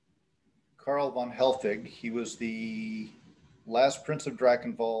 Karl von Helfig, he was the last Prince of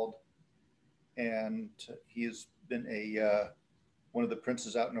Atenveldt, and he has been one of the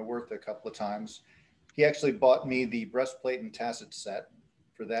princes out in Awerthe a couple of times. He actually bought me the breastplate and tasset set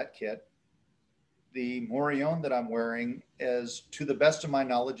for that kit. The morion that I'm wearing is, to the best of my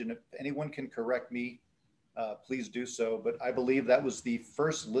knowledge, and if anyone can correct me, please do so, but I believe that was the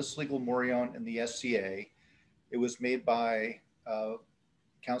first list legal morion in the SCA. It was made by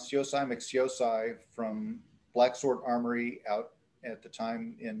Count Siosai McSiosai from Black Sword Armory out at the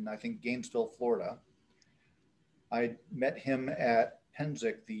time in, I think, Gainesville, Florida. I met him at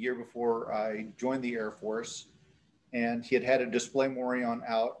Penzic the year before I joined the Air Force, and he had a display morion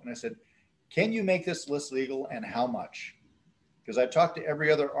out, and I said, can you make this list legal and how much? Because I talked to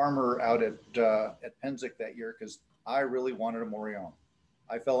every other armorer out at Penzic that year because I really wanted a morion.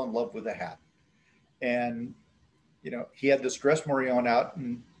 I fell in love with the hat. And, you know, he had this dress morion out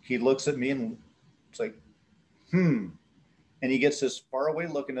and he looks at me and it's like, And he gets this faraway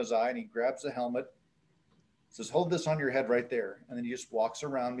look in his eye and he grabs the helmet, says, hold this on your head right there. And then he just walks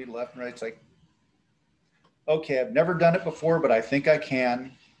around me left and right. It's like, okay, I've never done it before, but I think I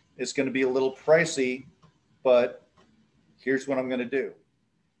can. It's going to be a little pricey, but here's what I'm going to do.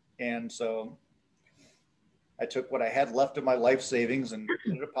 And so I took what I had left of my life savings and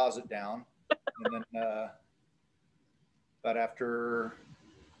put a deposit down. And then, but after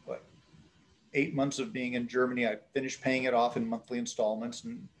 8 months of being in Germany, I finished paying it off in monthly installments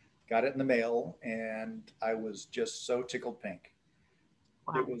and got it in the mail. And I was just so tickled pink.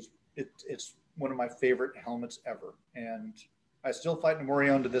 Wow. It's one of my favorite helmets ever. And I still fight in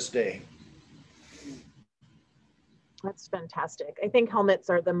morion to this day. That's fantastic. I think helmets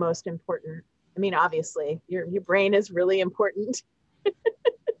are the most important. I mean, obviously, your brain is really important.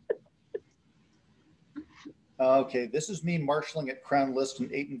 Okay, this is me marshalling at Crown List in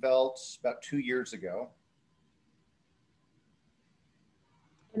Atenveldt about 2 years ago.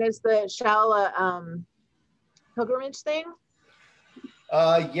 And is the shell pilgrimage thing?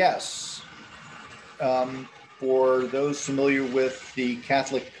 Yes. For those familiar with the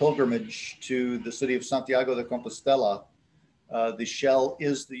Catholic pilgrimage to the city of Santiago de Compostela, the shell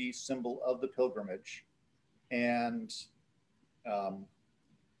is the symbol of the pilgrimage. And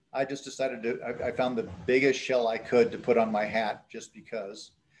I just decided I found the biggest shell I could to put on my hat just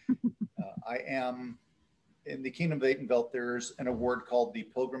because. I am, in the Kingdom of Atenveldt, there's an award called the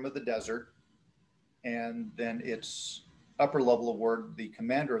Pilgrim of the Desert. And then its upper level award, the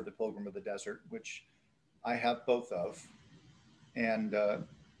Commander of the Pilgrim of the Desert, which I have both of. And,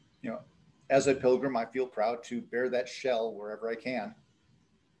 you know, as a pilgrim, I feel proud to bear that shell wherever I can.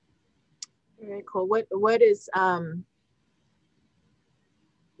 Very cool. What is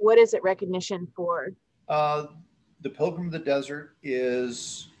it recognition for? The Pilgrim of the Desert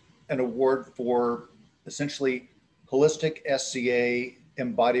is an award for essentially holistic SCA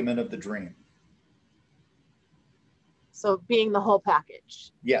embodiment of the dream. So being the whole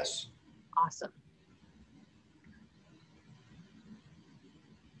package. Yes. Awesome.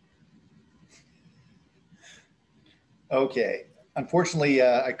 Okay. Unfortunately,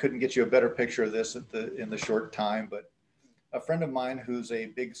 I couldn't get you a better picture of this in the short time, but a friend of mine who's a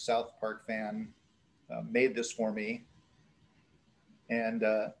big South Park fan made this for me. And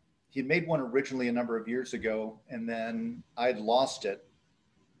he made one originally a number of years ago, and then I'd lost it.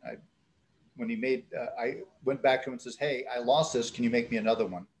 I, when he made, I went back to him and says, "Hey, I lost this. Can you make me another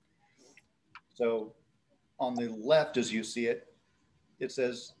one?" So on the left, as you see it, it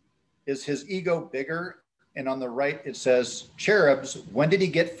says, "Is his ego bigger?" And on the right, it says, "Cherubs. When did he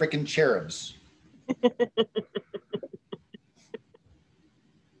get frickin' cherubs?"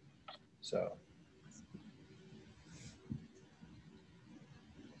 So.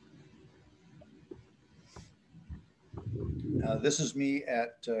 This is me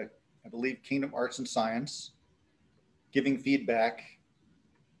at, I believe, Kingdom Arts and Science, giving feedback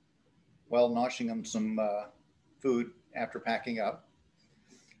while noshing them some food after packing up.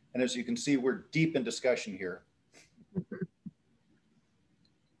 And as you can see, we're deep in discussion here.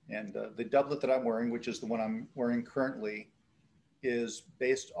 And the doublet that I'm wearing, which is the one I'm wearing currently, is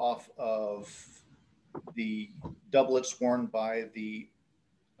based off of the doublets worn by the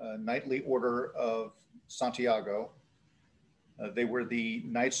Knightly Order of Santiago. They were the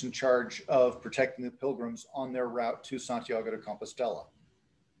knights in charge of protecting the pilgrims on their route to Santiago de Compostela.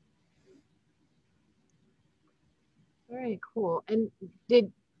 Very cool. And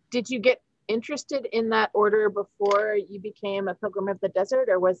did you get interested in that order before you became a pilgrim of the desert,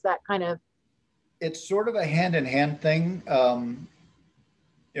 or was that kind of? It's sort of a hand-in-hand thing.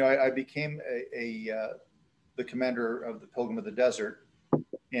 I became the commander of the Pilgrim of the Desert,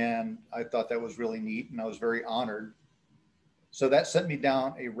 and I thought that was really neat, and I was very honored. So that sent me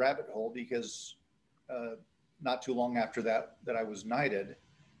down a rabbit hole because not too long after that I was knighted,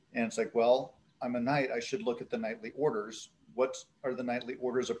 and it's like, well, I'm a knight. I should look at the knightly orders. What are the knightly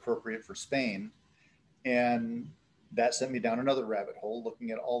orders appropriate for Spain? And that sent me down another rabbit hole,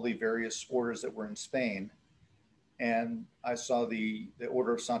 looking at all the various orders that were in Spain. And I saw the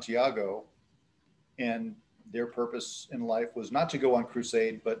Order of Santiago, and their purpose in life was not to go on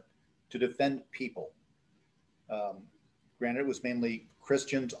crusade, but to defend people. Granted, it was mainly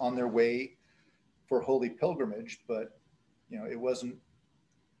Christians on their way for holy pilgrimage, but it wasn't,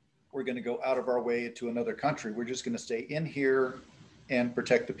 we're going to go out of our way to another country. We're just going to stay in here and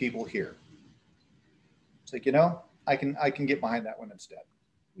protect the people here. It's like, I can get behind that one instead.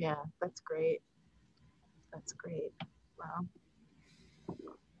 Yeah, that's great. That's great. Wow.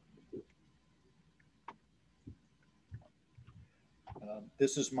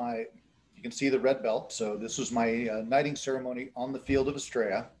 This is you can see the red belt. So this was my knighting ceremony on the field of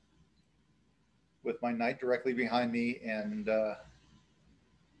Estrella, with my knight directly behind me and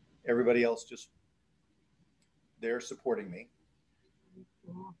everybody else just there supporting me.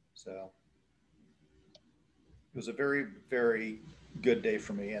 Yeah. So it was a very, very good day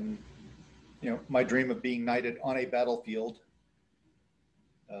for me. And, my dream of being knighted on a battlefield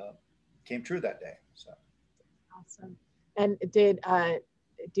came true that day. So awesome. And did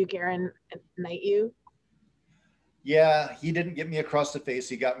Duke Aaron knight you? Yeah, he didn't get me across the face.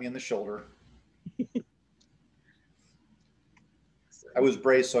 He got me in the shoulder. I was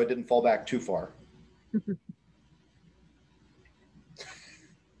braced, so I didn't fall back too far.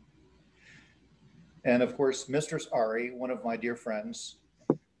 And of course, Mistress Ari, one of my dear friends,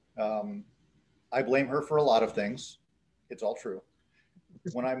 I blame her for a lot of things. It's all true.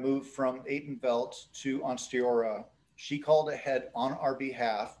 When I moved from Atenveldt to Onstiora, she called ahead on our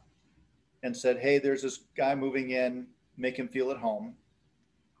behalf and said, "Hey, there's this guy moving in, make him feel at home."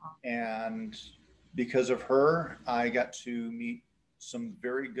 And because of her, I got to meet some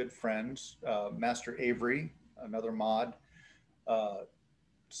very good friends. Master Avery, another mod.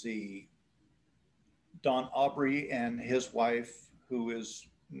 See, Don Aubrey and his wife, who is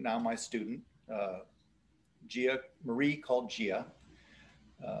now my student, Gia, Marie, called Gia.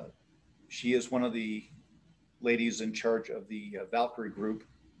 She is one of the ladies in charge of the Valkyrie group,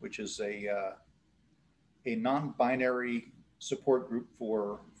 which is a non-binary support group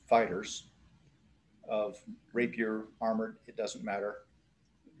for fighters of rapier, armored, it doesn't matter.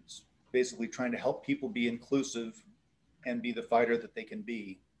 It's basically trying to help people be inclusive and be the fighter that they can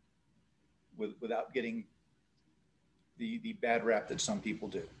be without getting the bad rap that some people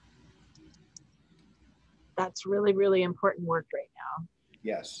do. That's really, really important work right now.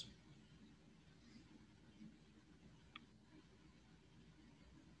 Yes.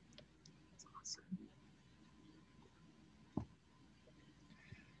 That's awesome.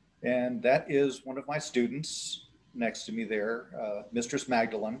 And that is one of my students. next to me there, Mistress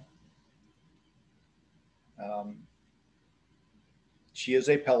Magdalene. She is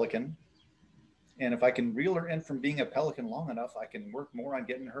a pelican. And if I can reel her in from being a pelican long enough, I can work more on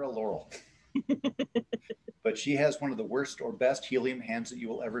getting her a laurel. But she has one of the worst or best helium hands that you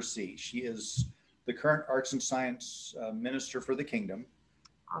will ever see. She is the current arts and science minister for the kingdom.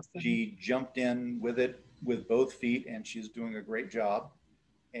 Awesome. She jumped in with it with both feet, and she's doing a great job.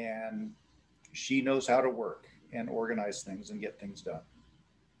 And she knows how to work and organize things and get things done.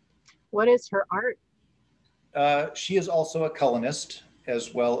 What is her art? She is also a colorist,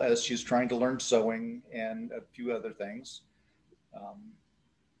 as well as she's trying to learn sewing and a few other things.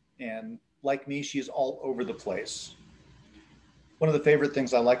 And like me, she's all over the place. One of the favorite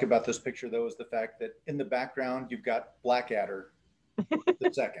things I like about this picture, though, is the fact that in the background, you've got Blackadder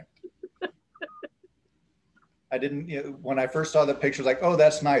the second. I didn't, when I first saw the picture, I was like, oh,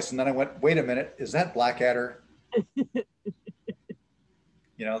 that's nice. And then I went, wait a minute, is that Blackadder?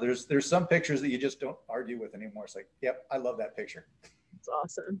 There's some pictures that you just don't argue with anymore. It's like, yep, I love that picture. It's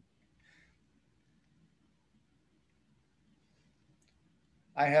awesome.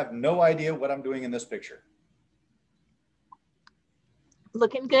 I have no idea what I'm doing in this picture.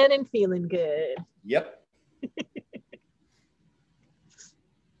 Looking good and feeling good. Yep.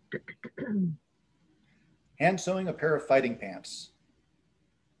 Hand sewing a pair of fighting pants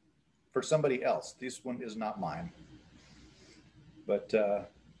for somebody else. This one is not mine. But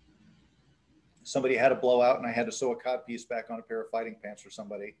somebody had a blowout and I had to sew a cod piece back on a pair of fighting pants for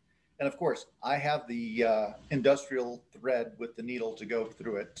somebody. And of course, I have the industrial thread with the needle to go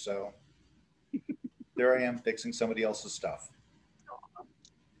through it. So there I am fixing somebody else's stuff.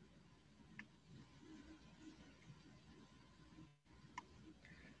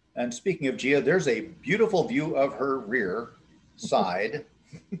 And speaking of Gia, there's a beautiful view of her rear side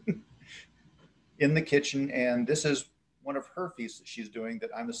in the kitchen. And this is one of her feasts that she's doing that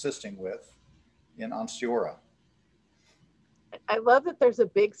I'm assisting with in Ansiora. I love that there's a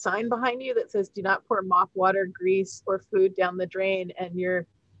big sign behind you that says, do not pour mop water, grease, or food down the drain. And you're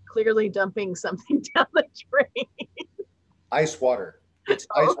clearly dumping something down the drain. Ice water. It's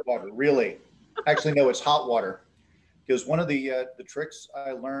ice water, really. Actually, no, it's hot water. Because one of the tricks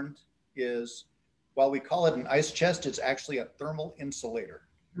I learned is, while we call it an ice chest, it's actually a thermal insulator.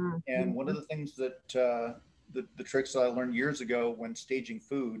 Mm-hmm. And one of the things that the tricks that I learned years ago when staging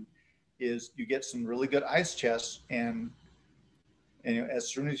food is you get some really good ice chests, and as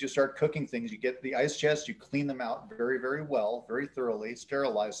soon as you start cooking things, you get the ice chests, you clean them out very, very well, very thoroughly,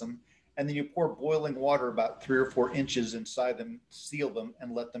 sterilize them, and then you pour boiling water about 3 or 4 inches inside them, seal them,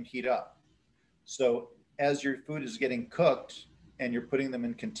 and let them heat up. So as your food is getting cooked and you're putting them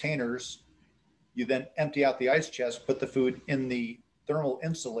in containers, you then empty out the ice chest, put the food in the thermal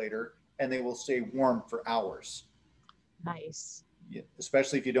insulator, and they will stay warm for hours. Nice.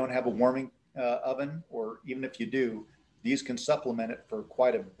 Especially if you don't have a warming oven, or even if you do, these can supplement it for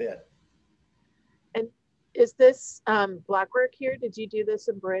quite a bit. And is this black work here? Did you do this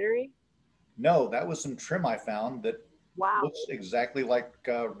embroidery? No, that was some trim I found that wow. looks exactly like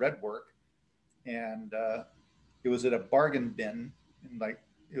red work. And it was at a bargain bin, and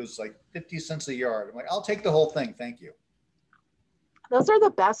it was like 50 cents a yard. I'm like, I'll take the whole thing, thank you. Those are the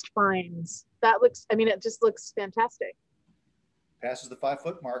best finds. That looks, it just looks fantastic. Passes the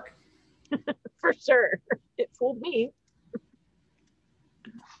 5-foot mark. For sure. It fooled me.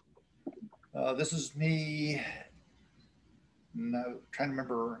 This is me, trying to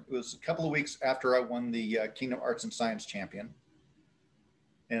remember, it was a couple of weeks after I won the Kingdom Arts and Science Champion.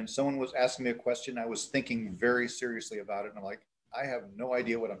 And someone was asking me a question. I was thinking very seriously about it. And I'm like, I have no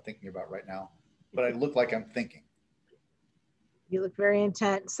idea what I'm thinking about right now, but I look like I'm thinking. You look very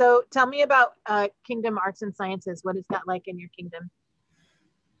intent. So tell me about Kingdom Arts and Sciences. What is that like in your kingdom?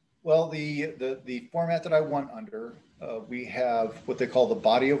 Well, the format that I won under, we have what they call the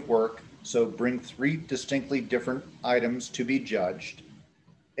body of work. So bring 3 distinctly different items to be judged.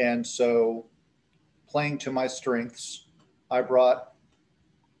 And so playing to my strengths, I brought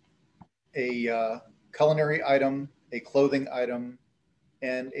a culinary item, a clothing item,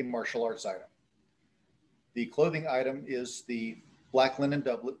 and a martial arts item. The clothing item is the black linen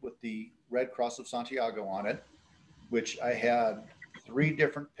doublet with the Red Cross of Santiago on it, which I had 3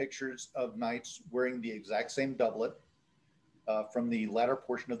 different pictures of knights wearing the exact same doublet from the latter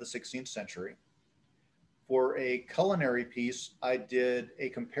portion of the 16th century. For a culinary piece, I did a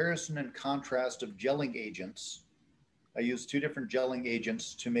comparison and contrast of gelling agents. I used 2 different gelling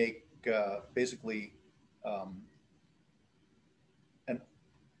agents to make basically, and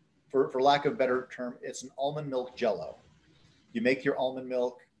for lack of a better term, it's an almond milk jello. You make your almond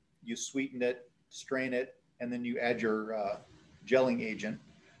milk, you sweeten it, strain it, and then you add your gelling agent.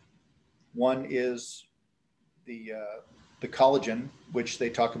 One is the collagen, which they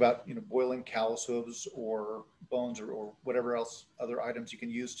talk about, boiling cow's hooves or bones or whatever else other items you can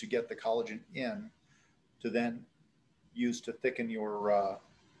use to get the collagen in, to then use to thicken your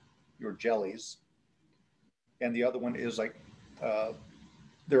jellies. And the other one is like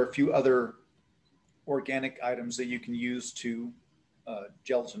there are a few other organic items that you can use to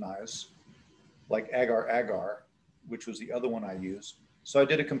gelatinize, like agar agar, which was the other one I used. So I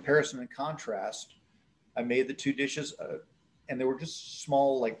did a comparison and contrast. I made the two dishes, and they were just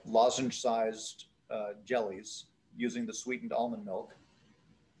small, like lozenge-sized jellies using the sweetened almond milk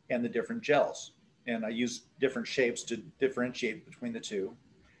and the different gels. And I used different shapes to differentiate between the two.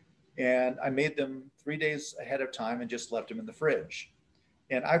 And I made them 3 days ahead of time and just left them in the fridge.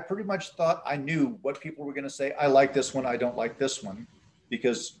 And I pretty much thought I knew what people were going to say. I like this one, I don't like this one,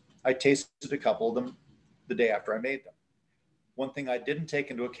 because I tasted a couple of them the day after I made them. One thing I didn't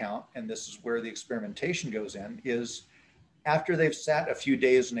take into account, and this is where the experimentation goes in, is after they've sat a few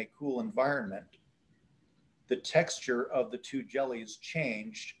days in a cool environment, the texture of the two jellies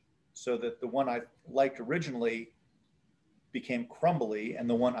changed so that the one I liked originally became crumbly and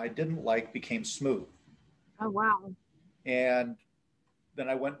the one I didn't like became smooth. Oh, wow. And then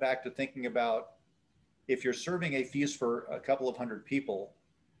I went back to thinking about, if you're serving a feast for a couple of hundred people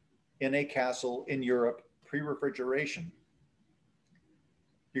in a castle in Europe, pre-refrigeration,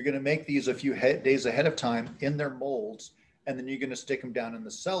 you're going to make these a few days ahead of time in their molds, and then you're going to stick them down in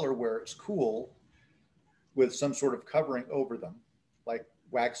the cellar where it's cool with some sort of covering over them, like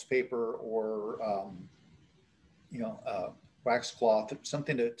wax paper or wax cloth,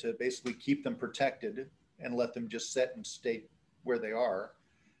 something to basically keep them protected and let them just set and stay where they are.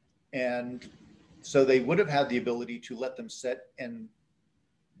 And so they would have had the ability to let them set and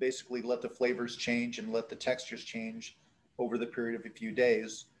basically let the flavors change and let the textures change over the period of a few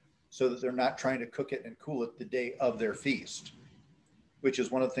days, so that they're not trying to cook it and cool it the day of their feast, which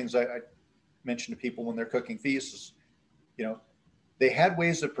is one of the things I mention to people when they're cooking feasts. They had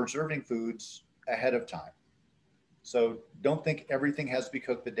ways of preserving foods ahead of time. So don't think everything has to be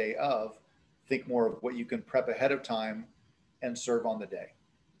cooked the day of. Think more of what you can prep ahead of time and serve on the day.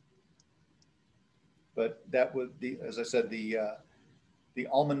 But that would be, as I said, the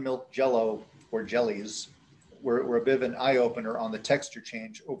almond milk jello or jellies were a bit of an eye opener on the texture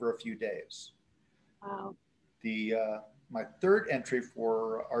change over a few days. Wow. My third entry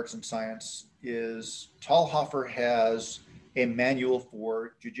for Arts and Science is Talhofer has a manual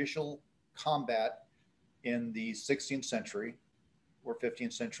for judicial combat in the 16th century or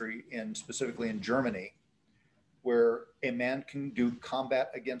 15th century, specifically in Germany, where a man can do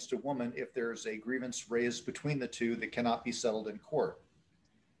combat against a woman if there's a grievance raised between the two that cannot be settled in court.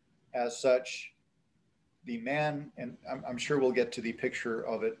 As such, the man, and I'm sure we'll get to the picture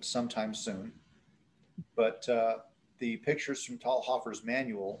of it sometime soon, but the pictures from Talhofer's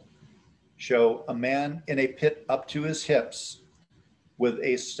manual show a man in a pit up to his hips with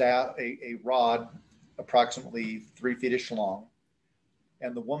a staff, a rod approximately 3 feet long,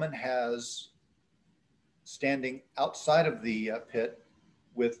 and the woman has standing outside of the pit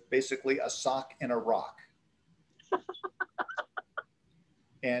with basically a sock and a rock.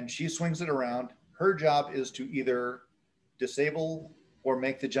 And she swings it around. Her job is to either disable or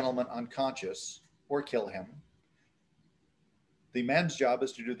make the gentleman unconscious or kill him. The man's job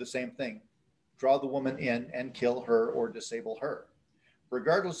is to do the same thing, draw the woman in and kill her or disable her.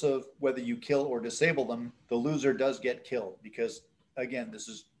 Regardless of whether you kill or disable them, the loser does get killed because, again, this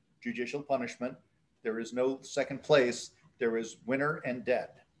is judicial punishment. There is no second place. There is winner and dead.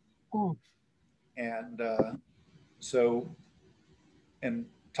 Oh. And and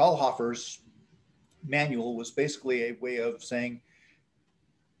Talhofer's manual was basically a way of saying,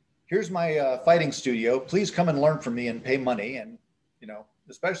 here's my fighting studio. Please come and learn from me and pay money. And,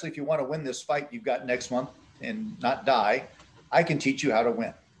 especially if you want to win this fight you've got next month and not die, I can teach you how to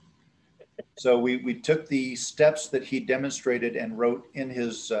win. So we took the steps that he demonstrated and wrote in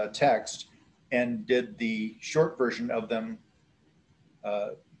his text and did the short version of them,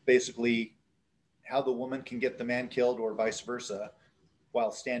 basically how the woman can get the man killed or vice versa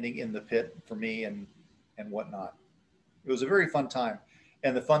while standing in the pit for me and whatnot. It was a very fun time.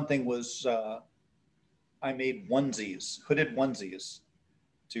 And the fun thing was I made onesies, hooded onesies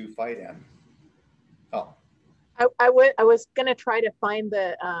to fight in. Oh. I was gonna try to find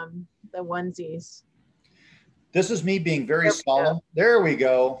the onesies. This is me being very solemn. There we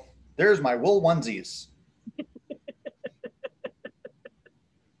go. There's my wool onesies.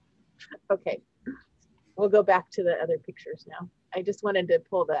 Okay, we'll go back to the other pictures now. I just wanted to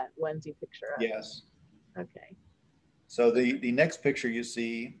pull that onesie picture up. Yes. Okay. So the next picture you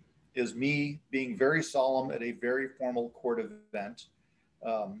see is me being very solemn at a very formal court event.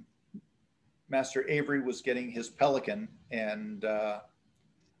 Um, Master Avery was getting his pelican, and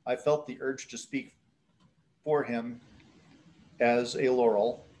I felt the urge to speak for him as a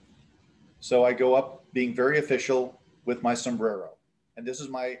laurel. So I go up being very official with my sombrero. And this is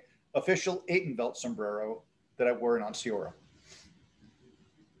my official Atenveldt sombrero that I wore in Onsiora.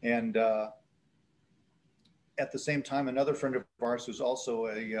 And at the same time, another friend of ours who's also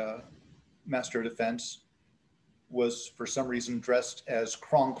a master of defense was for some reason dressed as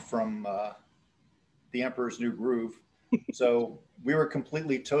Kronk from The Emperor's New Groove. So we were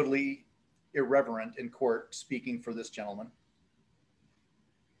completely, totally irreverent in court speaking for this gentleman.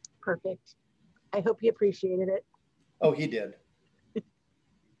 Perfect. I hope he appreciated it. Oh, he did.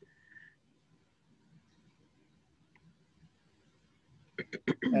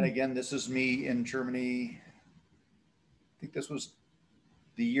 And again, this is me in Germany. I think this was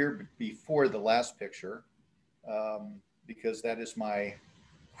the year before the last picture, because that is my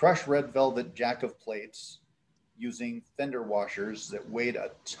crushed red velvet jack of plates using fender washers that weighed a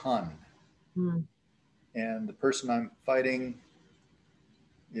ton. And the person I'm fighting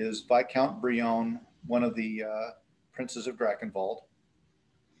is Viscount Brion, one of the princes of Drakenwald.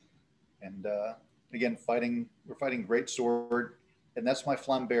 And again, we're fighting great sword, and that's my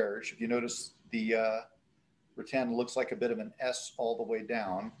flamberge. If you notice, the rattan looks like a bit of an S all the way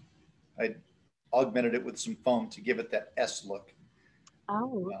down. I augmented it with some foam to give it that S look.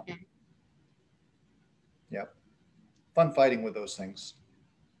 Oh, okay. Yep. Fun fighting with those things.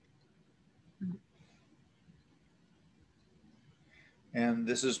 And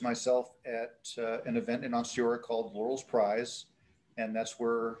this is myself at an event in Onsiora called Laurels Prize. And that's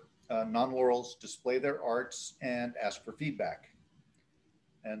where non-Laurels display their arts and ask for feedback.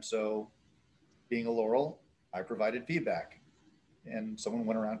 And so, being a Laurel, I provided feedback. And someone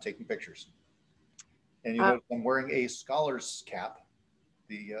went around taking pictures. And you notice I'm wearing a scholar's cap,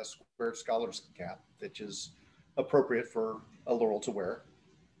 the square scholar's cap, which is appropriate for a Laurel to wear.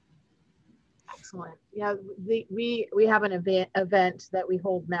 Excellent. Yeah, we have an event that we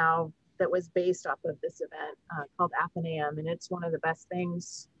hold now that was based off of this event called Athenaeum, and it's one of the best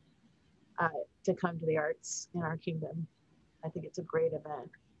things to come to the arts in our kingdom. I think it's a great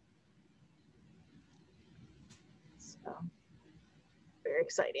event. So, very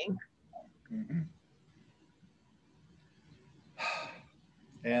exciting. Mm-hmm.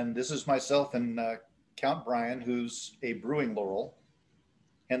 And this is myself and Count Brian, who's a brewing laurel,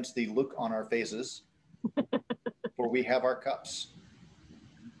 hence the look on our faces, for we have our cups.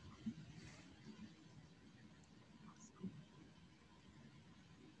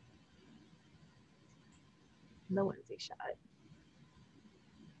 The Lindsay shot.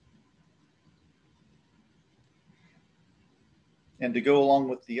 And to go along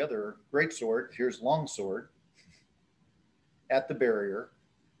with the other great sword, here's Longsword at the barrier.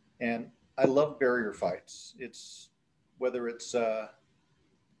 And I love barrier fights. It's whether it's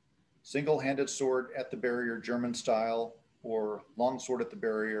single-handed sword at the barrier, German style, or longsword at the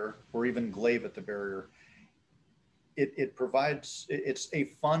barrier, or even glaive at the barrier. It provides, it's a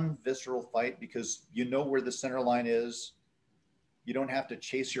fun, visceral fight because you know where the center line is. You don't have to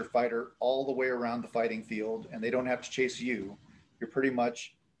chase your fighter all the way around the fighting field, and they don't have to chase you. You're pretty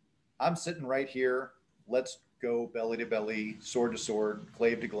much, I'm sitting right here. Let's go belly to belly, sword to sword,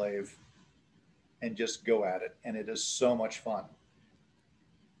 glaive to glaive, and just go at it. And it is so much fun.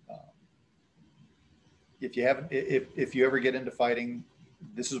 If you ever get into fighting,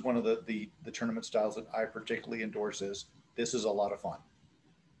 this is one of the tournament styles that I particularly endorse. This is a lot of fun.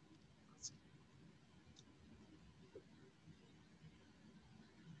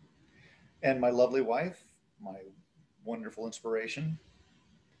 And my lovely wife, my wonderful inspiration.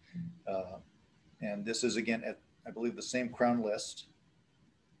 And this is again at, I believe, the same crown list.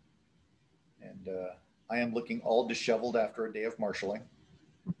 And I am looking all disheveled after a day of marshalling.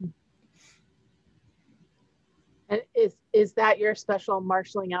 And is that your special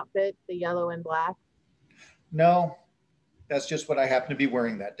marshalling outfit, the yellow and black? No, that's just what I happen to be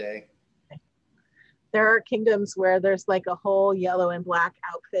wearing that day. There are kingdoms where there's like a whole yellow and black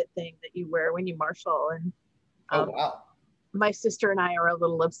outfit thing that you wear when you marshal. And oh, wow. My sister and I are a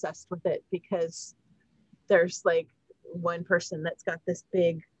little obsessed with it because there's like one person that's got this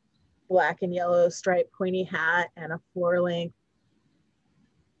big black and yellow striped pointy hat and a floor length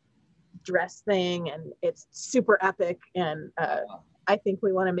dress thing, and it's super epic. And I think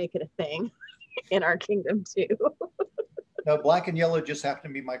we want to make it a thing in our kingdom too. No, black and yellow just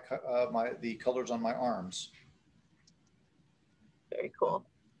happen to be the colors on my arms. Very cool.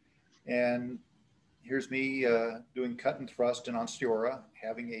 And here's me doing cut and thrust in Onsteora,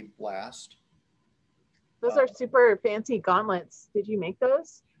 having a blast. Those are super fancy gauntlets. Did you make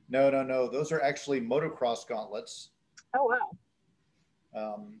those? No, no, no. Those are actually motocross gauntlets. Oh,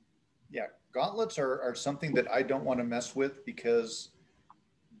 wow. Yeah, gauntlets are something that I don't want to mess with because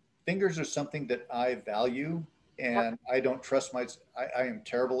fingers are something that I value, and I don't trust I am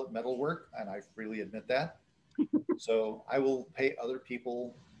terrible at metalwork, and I freely admit that. So I will pay other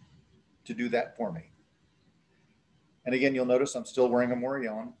people to do that for me. And again, you'll notice I'm still wearing a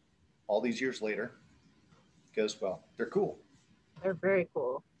Morion all these years later because, well, they're cool. They're very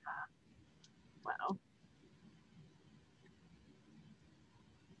cool. Wow.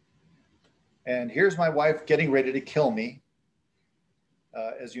 And here's my wife getting ready to kill me.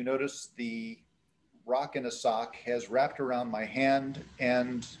 As you notice, the rock in a sock has wrapped around my hand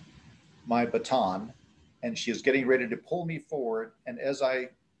and my baton, and she is getting ready to pull me forward. And as I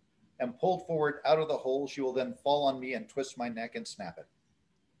am pulled forward out of the hole, she will then fall on me and twist my neck and snap it.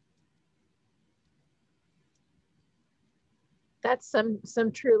 That's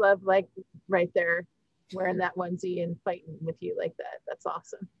some true love, like right there, wearing that onesie and fighting with you like that. That's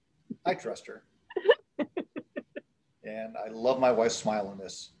awesome. I trust her. And I love my wife's smile in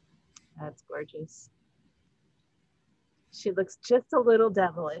this. That's gorgeous. She looks just a little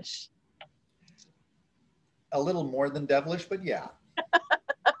devilish. A little more than devilish, but yeah.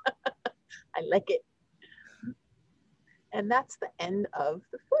 I like it. And that's the end of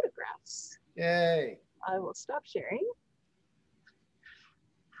the photographs. Yay. I will stop sharing.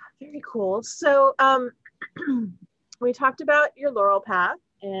 Very cool. So we talked about your Laurel path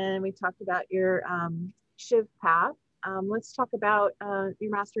and we talked about your Shiv path. Let's talk about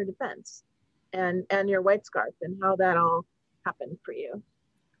your Master of Defense and your White Scarf and how that all happened for you.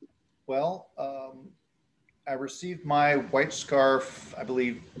 Well, I received my White Scarf, I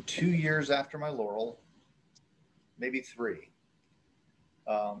believe, 2 years after my Laurel, maybe 3.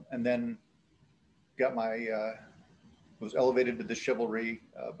 And then got my, was elevated to the Chivalry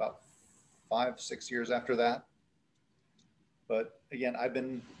about 5-6 years after that. But again, I've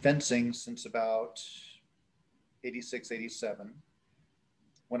been fencing since about 86, 87.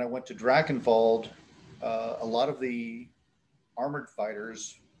 When I went to Drachenwald, a lot of the armored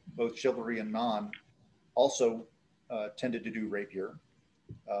fighters, both Chivalry and non, also tended to do rapier.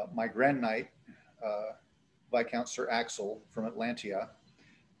 My Grand Knight, Viscount Sir Axel from Atlantia,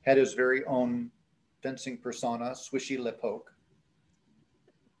 had his very own fencing persona, Swishy Lepoke.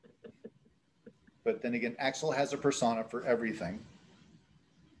 But then again, Axel has a persona for everything.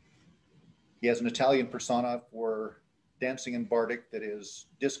 He has an Italian persona for dancing in Bardic that is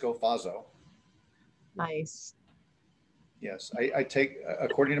Disco Fazzo. Nice. Yes, I take,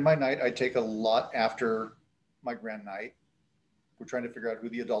 according to my knight, I take a lot after my Grand Knight. We're trying to figure out who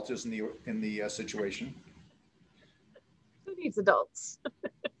the adult is in the situation. Who needs adults?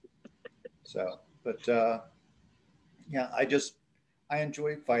 So, but yeah, I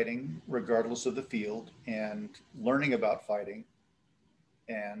enjoy fighting regardless of the field and learning about fighting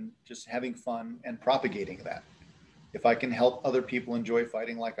and just having fun and propagating that. If I can help other people enjoy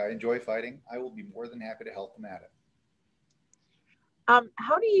fighting like I enjoy fighting, I will be more than happy to help them at it.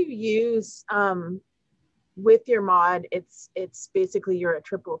 How do you use with your mod? It's basically you're a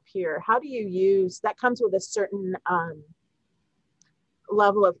triple peer. How do you use that? Comes with a certain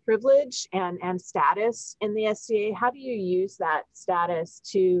level of privilege and status in the SCA. How do you use that status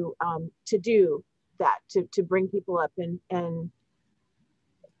to do that, to bring people up and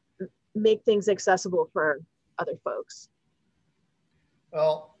make things accessible for other folks?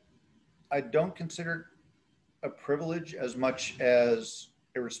 Well, I don't consider a privilege as much as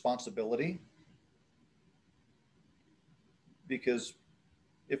a responsibility, because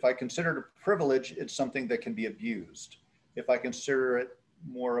if I consider it a privilege, it's something that can be abused. If I consider it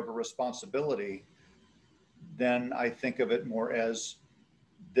more of a responsibility, then I think of it more as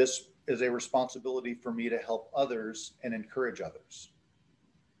this is a responsibility for me to help others and encourage others.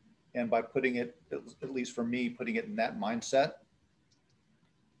 And by putting it, at least for me, putting it in that mindset,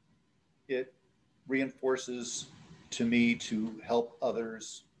 it reinforces to me to help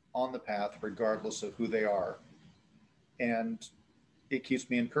others on the path regardless of who they are. And it keeps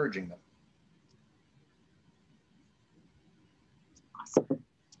me encouraging them.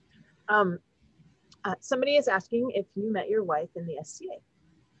 Awesome. Somebody is asking if you met your wife in the SCA.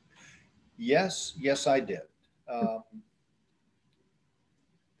 Yes, I did.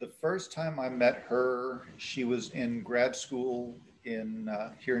 The first time I met her, she was in grad school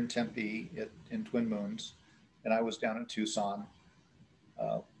here in Tempe in Twin Moons, and I was down in Tucson.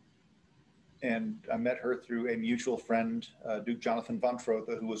 And I met her through a mutual friend, Duke Jonathan von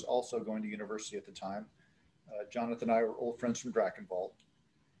Trotha, who was also going to university at the time. Jonathan and I were old friends from Atenveldt.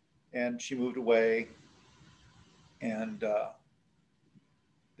 And she moved away. And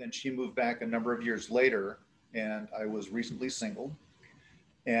then she moved back a number of years later. And I was recently single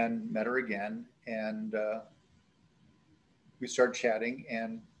and met her again. And we started chatting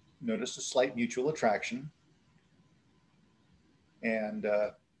and noticed a slight mutual attraction. And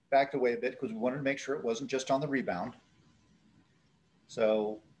backed away a bit because we wanted to make sure it wasn't just on the rebound.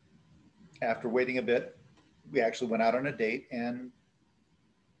 So after waiting a bit, we actually went out on a date, and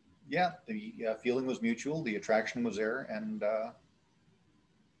yeah, the feeling was mutual, the attraction was there, and now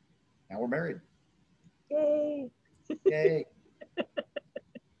we're married. Yay. Yay.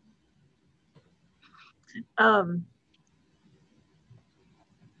 I'm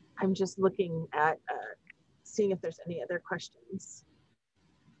just looking at seeing if there's any other questions.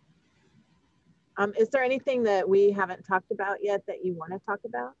 Is there anything that we haven't talked about yet that you want to talk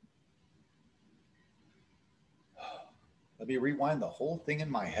about? Let me rewind the whole thing in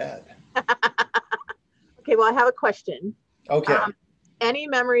my head. Okay, well, I have a question. Okay. Any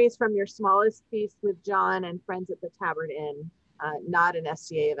memories from your smallest feast with John and friends at the Tabard Inn? Not an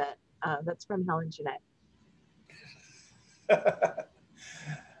SCA event. That's from Helen Jeanette.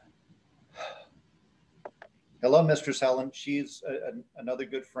 Hello, Mistress Helen. She's another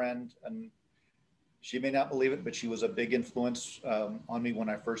good friend, and she may not believe it, but she was a big influence on me when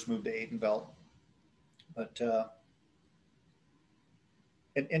I first moved to Atenveldt. But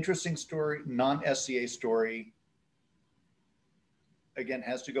an interesting story, non-SCA story, again,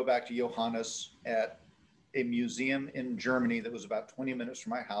 has to go back to Johannes at a museum in Germany that was about 20 minutes from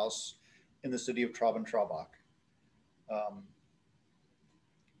my house in the city of Traben-Trabach.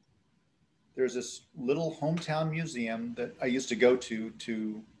 There's this little hometown museum that I used to go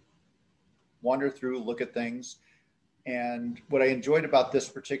to wander through, look at things. And what I enjoyed about this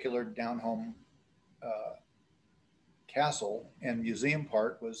particular down-home castle and museum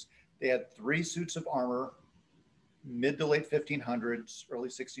part was they had 3 suits of armor, mid to late 1500s, early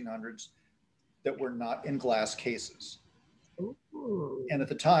 1600s, that were not in glass cases. Ooh. And at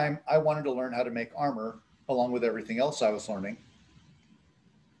the time, I wanted to learn how to make armor along with everything else I was learning.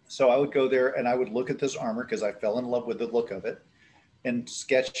 So I would go there and I would look at this armor because I fell in love with the look of it and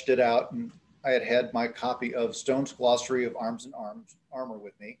sketched it out. And I had my copy of Stone's Glossary of Arms and Armor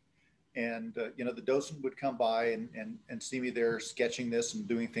with me. And, the docent would come by and see me there sketching this and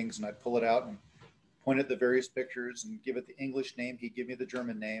doing things. And I'd pull it out and point at the various pictures and give it the English name. He'd give me the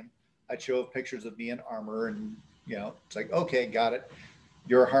German name. I'd show pictures of me in armor. And, it's like, okay, got it.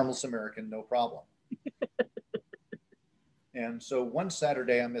 You're a harmless American, no problem. And so one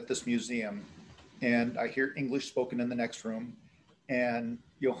Saturday I'm at this museum and I hear English spoken in the next room, and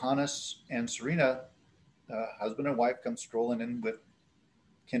Johannes and Serena, husband and wife, come strolling in with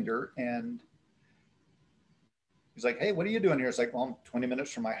Kinder, and he's like, hey, what are you doing here? It's like, well, I'm 20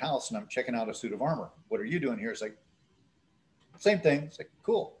 minutes from my house and I'm checking out a suit of armor. What are you doing here? It's like, same thing. It's like,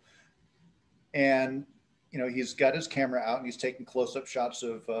 cool. And, he's got his camera out and he's taking close-up shots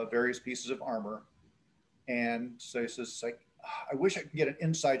of various pieces of armor. And so he says, like, I wish I could get an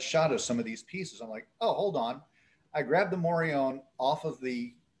inside shot of some of these pieces. I'm like, oh, hold on. I grabbed the morion off of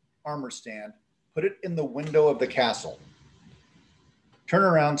the armor stand, put it in the window of the castle, turn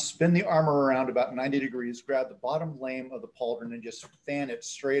around, spin the armor around about 90 degrees, grab the bottom lame of the pauldron and just fan it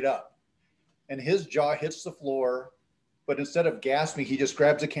straight up. And his jaw hits the floor, but instead of gasping, he just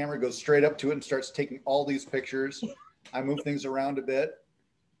grabs the camera, goes straight up to it and starts taking all these pictures. I move things around a bit.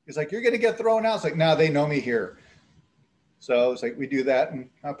 He's like, you're going to get thrown out. It's like, no, they know me here. So it's like, we do that. And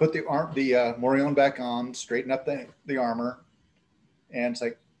I put the morion back on, straighten up the armor. And it's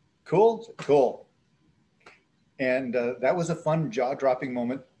like, cool, cool. And that was a fun jaw-dropping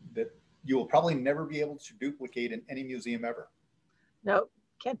moment that you will probably never be able to duplicate in any museum ever. Nope,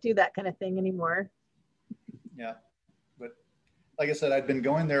 can't do that kind of thing anymore. Yeah. But like I said, I'd been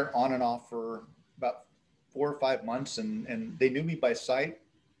going there on and off for about 4 or 5 months, and they knew me by sight.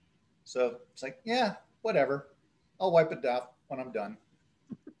 So it's like, yeah, whatever. I'll wipe it off when I'm done.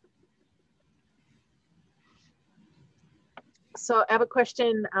 So I have a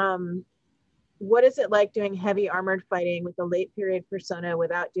question. What is it like doing heavy armored fighting with a late period persona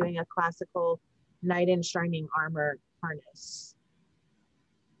without doing a classical knight in shining armor harness?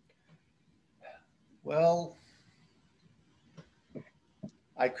 Well,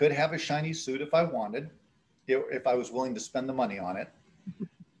 I could have a shiny suit if I wanted, if I was willing to spend the money on it.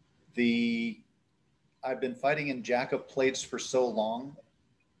 I've been fighting in jack of plates for so long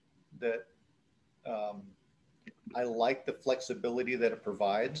that I like the flexibility that it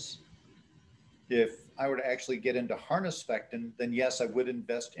provides. If I were to actually get into harness fecting, then yes, I would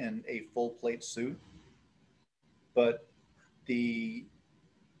invest in a full plate suit. But the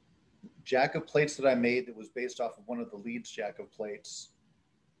jack of plates that I made that was based off of one of the Leeds jack of plates,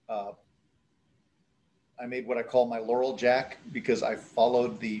 uh, I made what I call my Laurel jack because I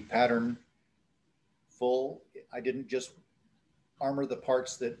followed the pattern full. I didn't just armor the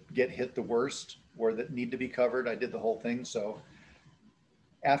parts that get hit the worst or that need to be covered. I did the whole thing. So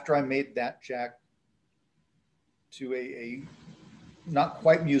after I made that jack to a not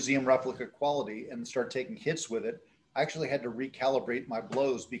quite museum replica quality and start taking hits with it, I actually had to recalibrate my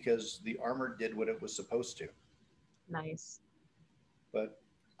blows because the armor did what it was supposed to. Nice. But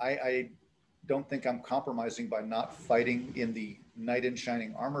I don't think I'm compromising by not fighting in the knight in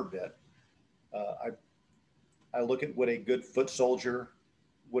shining armor bit. I look at what a good foot soldier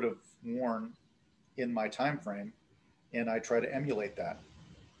would have worn in my time frame, and I try to emulate that.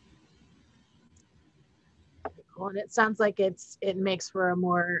 Cool. And it sounds like it makes for a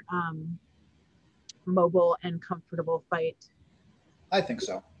more mobile and comfortable fight. I think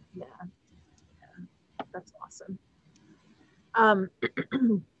so. Yeah, that's awesome.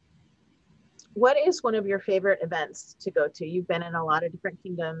 What is one of your favorite events to go to? You've been in a lot of different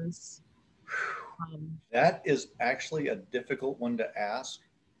kingdoms. That is actually a difficult one to ask.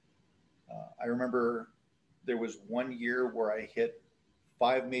 I remember there was one year where I hit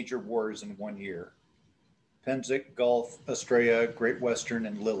 5 major wars in one year. Pennsic, Gulf, Estrella, Great Western,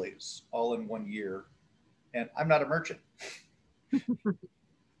 and Lilies, all in one year. And I'm not a merchant.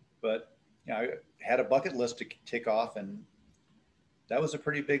 But I had a bucket list to tick off, and that was a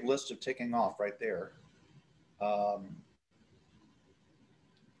pretty big list of ticking off right there.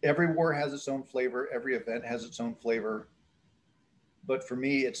 Every war has its own flavor. Every event has its own flavor. But for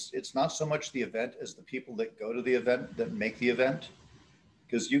me, it's not so much the event as the people that go to the event that make the event.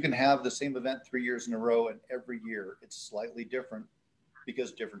 Because you can have the same event 3 years in a row, and every year it's slightly different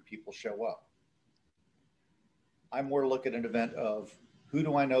because different people show up. I more look at an event of who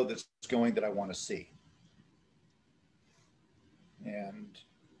do I know that's going that I want to see, and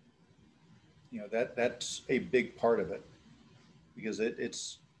that's a big part of it because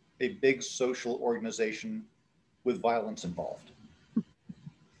it's a big social organization with violence involved.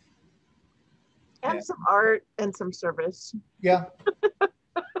 And some art and some service. Yeah.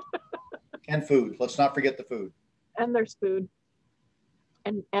 And food. Let's not forget the food. And there's food.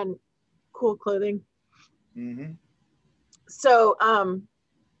 And cool clothing. Mm-hmm. So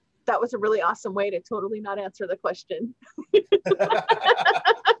that was a really awesome way to totally not answer the question.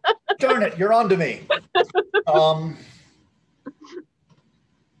 Darn it, you're on to me.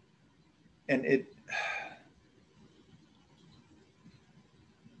 And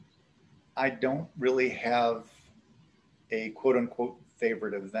I don't really have a quote unquote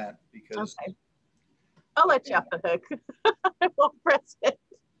favorite event because okay. I'll let you off the hook. I won't press it.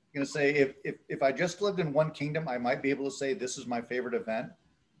 I'm going to say if I just lived in one kingdom, I might be able to say this is my favorite event.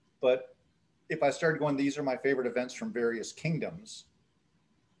 But if I started going, these are my favorite events from various kingdoms,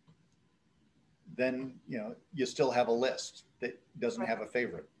 then you still have a list that doesn't have a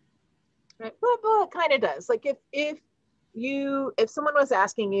favorite. Right. Well, it kind of does. Like if someone was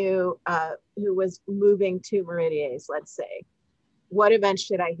asking you who was moving to Meridies, let's say, what event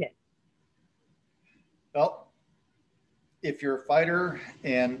should I hit? Well, if you're a fighter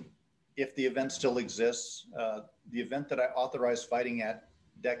and if the event still exists, the event that I authorized fighting at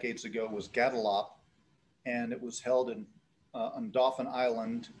decades ago was Gatalop, and it was held on Dauphin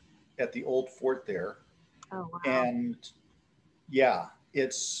Island at the old fort there. Oh, wow. And yeah,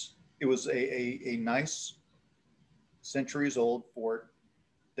 it was a nice centuries old fort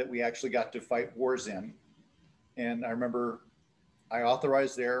that we actually got to fight wars in. And I remember I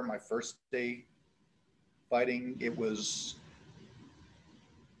authorized there my first day fighting. It was,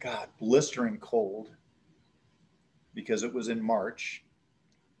 God, blistering cold because it was in March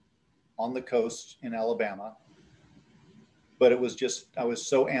on the coast in Alabama. But it was just, I was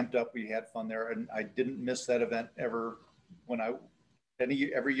so amped up. We had fun there, and I didn't miss that event ever.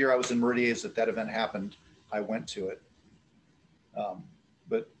 Every year I was in Meridies that event happened, I went to it.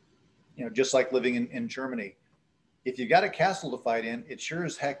 But just like living in Germany, if you got a castle to fight in, it sure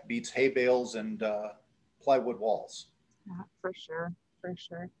as heck beats hay bales and plywood walls. Yeah, for sure.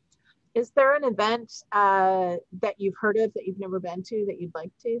 Is there an event that you've heard of that you've never been to that you'd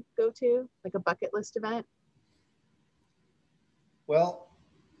like to go to, like a bucket list event? Well,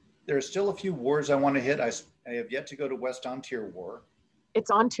 there's still a few wars I want to hit. I have yet to go to West Ontier War. It's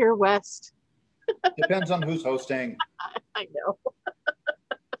on Tier West. Depends on who's hosting. I know.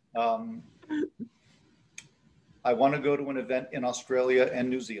 I want to go to an event in Australia and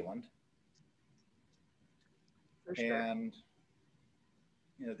New Zealand. For sure. And,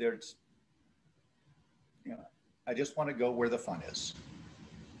 you know, there's, you know, I just want to go where the fun is.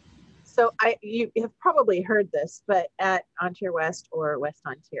 So you have probably heard this, but at Ontario West or West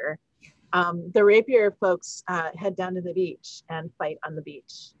Ontario, the rapier folks head down to the beach and fight on the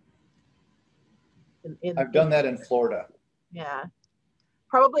beach. I've done that in Florida. Yeah.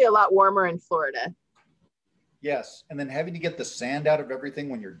 Probably a lot warmer in Florida. Yes. And then having to get the sand out of everything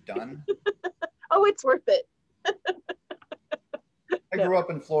when you're done. Oh, it's worth it. I grew up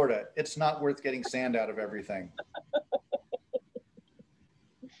in Florida. It's not worth getting sand out of everything.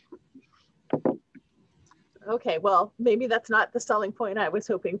 Okay, well, maybe that's not the selling point I was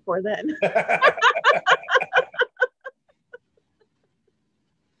hoping for then.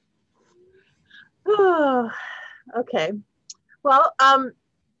 Oh, okay. Well,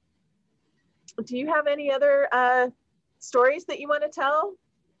 do you have any other stories that you want to tell?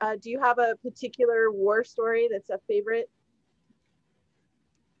 Do you have a particular war story that's a favorite?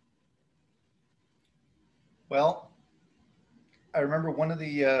 Well, I remember one of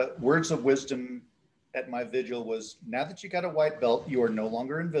the words of wisdom at my vigil was, now that you got a white belt, you are no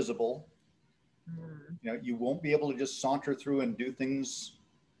longer invisible. You know, you won't be able to just saunter through and do things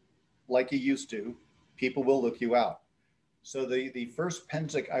like you used to. People will look you out. So the first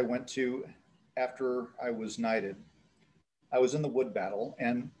Pennsic I went to after I was knighted, I was in the wood battle.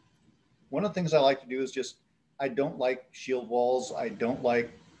 And one of the things I like to do is just, I don't like shield walls. I don't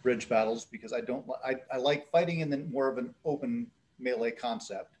like bridge battles because I like fighting in the more of an open melee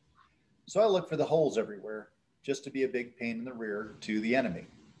concept. So I look for the holes everywhere just to be a big pain in the rear to the enemy.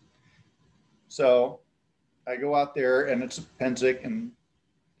 So I go out there and it's a Pennsic and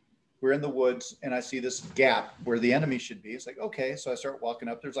we're in the woods and I see this gap where the enemy should be. It's like, okay. So I start walking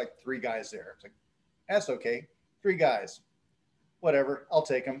up. There's like 3 guys there. It's like, that's okay. 3 guys, whatever, I'll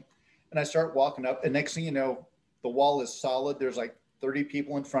take them. And I start walking up and next thing you know, the wall is solid. There's like 30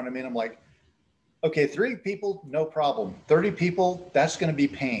 people in front of me. And I'm like, okay, 3 people, no problem. 30 people, that's going to be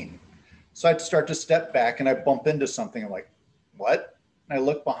pain. So I start to step back and I bump into something. I'm like, what? And I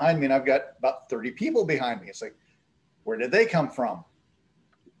look behind me and I've got about 30 people behind me. It's like, where did they come from?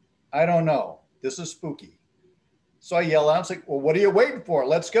 I don't know. This is spooky. So I yell out, it's like, well, what are you waiting for?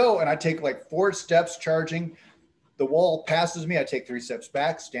 Let's go. And I take like 4 steps charging. The wall passes me. I take 3 steps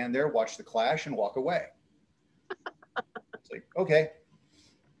back, stand there, watch the clash and walk away. It's like, okay.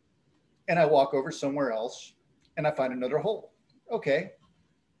 And I walk over somewhere else and I find another hole. Okay.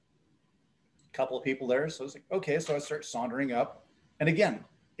 Couple of people there. So I was like, okay. So I start sauntering up and again,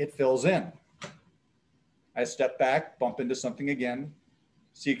 it fills in. I step back, bump into something again,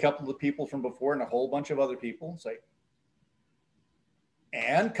 see a couple of people from before and a whole bunch of other people. It's like,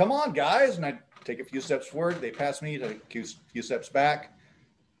 and come on guys. And I take a few steps forward. They pass me, take a few steps back.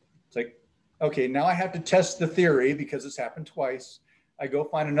 It's like, okay, now I have to test the theory because it's happened twice. I go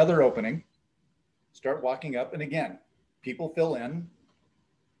find another opening, start walking up. And again, people fill in.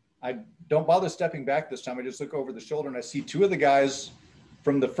 I don't bother stepping back this time. I just look over the shoulder and I see 2 of the guys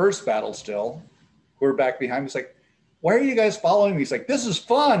from the first battle still who are back behind me. It's like, why are you guys following me? He's like, this is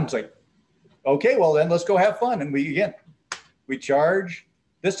fun. It's like, okay, well then let's go have fun. And we charge.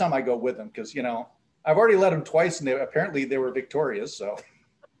 This time I go with them because, you know, I've already led them twice and apparently they were victorious. So.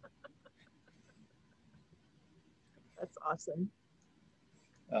 That's awesome.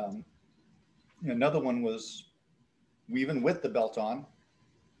 Another one was, even with the belt on,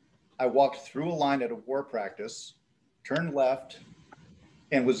 I walked through a line at a war practice, turned left,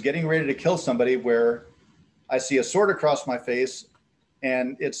 and was getting ready to kill somebody where I see a sword across my face,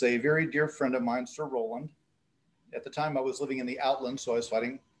 and it's a very dear friend of mine, Sir Roland. At the time, I was living in the Outland, so I was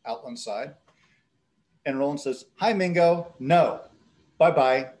fighting Outland side. And Roland says, hi, Mingo. No,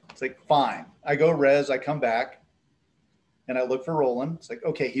 bye-bye. It's like, fine. I go res, I come back, and I look for Roland. It's like,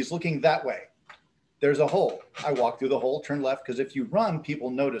 okay, he's looking that way. There's a hole. I walk through the hole, turn left, because if you run, people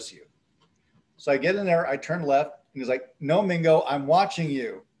notice you. So I get in there, I turn left, and he's like, no, Mingo, I'm watching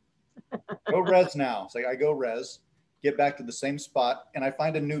you. Go res now. It's like, I go res, get back to the same spot, and I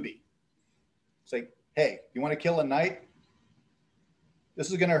find a newbie. It's like, hey, you want to kill a knight?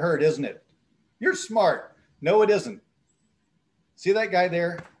 This is going to hurt, isn't it? You're smart. No, it isn't. See that guy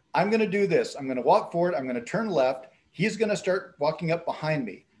there? I'm going to do this. I'm going to walk forward. I'm going to turn left. He's going to start walking up behind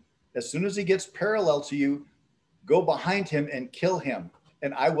me. As soon as he gets parallel to you, go behind him and kill him,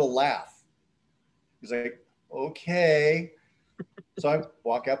 and I will laugh. He's like, okay. So I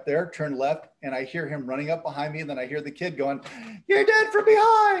walk up there, turn left, and I hear him running up behind me, and then I hear the kid going, you're dead from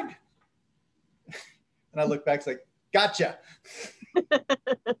behind. And I look back, it's like, gotcha. That's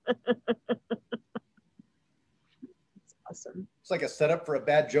awesome. It's like a setup for a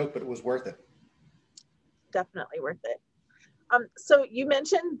bad joke, but it was worth it. definitely worth it. So you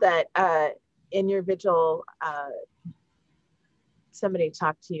mentioned that in your vigil, somebody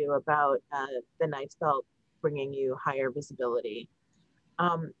talked to you about the Knight's Belt bringing you higher visibility.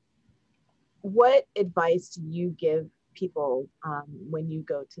 What advice do you give people when you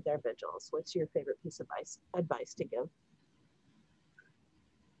go to their vigils? What's your favorite piece of advice to give?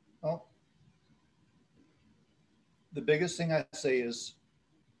 Well, the biggest thing I say is,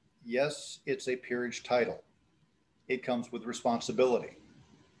 yes, it's a peerage title. It comes with responsibility.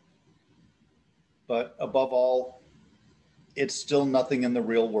 But above all, it's still nothing in the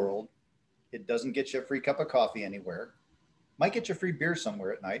real world. It doesn't get you a free cup of coffee anywhere. Might get you a free beer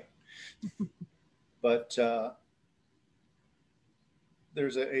somewhere at night. But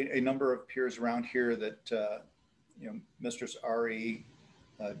there's a number of peers around here that, Mistress Ari,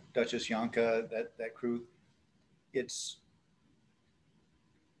 Duchess Yanka, that crew. It's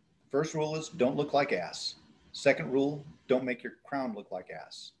first rule is don't look like ass. Second rule, don't make your crown look like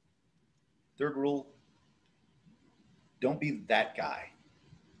ass. Third rule, don't be that guy.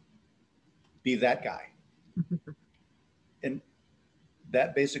 Be that guy. And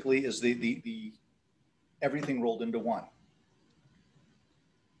that basically is the everything rolled into one.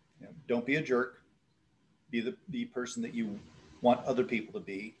 Don't be a jerk. Be the person that you want other people to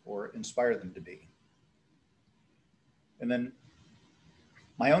be or inspire them to be. And then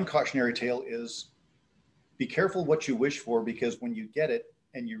my own cautionary tale is be careful what you wish for, because when you get it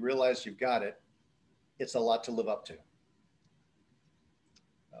and you realize you've got it, it's a lot to live up to.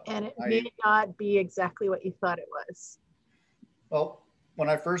 And it may not be exactly what you thought it was. Well, when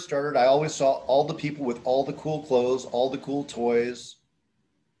I first started, I always saw all the people with all the cool clothes, all the cool toys.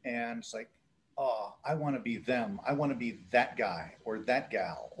 And it's like, oh, I want to be them. I want to be that guy or that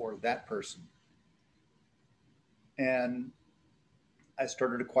gal or that person. And I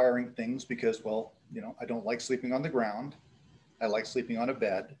started acquiring things because, well, I don't like sleeping on the ground. I like sleeping on a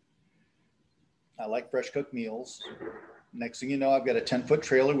bed. I like fresh cooked meals. Next thing you know, I've got a 10-foot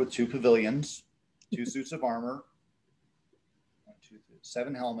trailer with 2 pavilions, 2 suits of armor,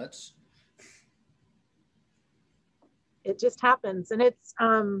 7 helmets. It just happens. And it's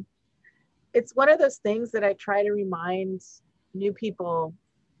one of those things that I try to remind new people,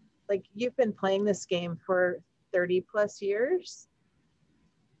 like, you've been playing this game for 30 plus years.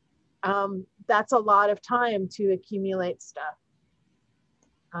 That's a lot of time to accumulate stuff.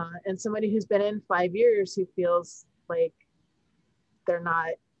 And somebody who's been in 5 years who feels like they're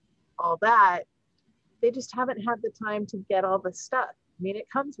not all that, they just haven't had the time to get all the stuff. I mean, it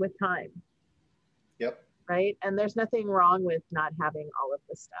comes with time. Yep. Right? And there's nothing wrong with not having all of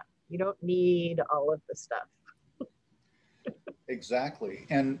the stuff. You don't need all of the stuff. Exactly.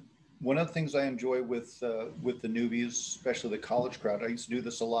 And one of the things I enjoy with the newbies, especially the college crowd, I used to do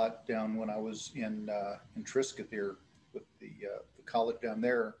this a lot down when I was in Triscuthir with the college down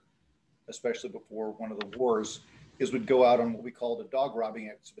there, especially before one of the wars, is we'd go out on what we called a dog robbing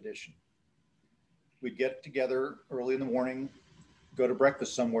expedition. We'd get together early in the morning, go to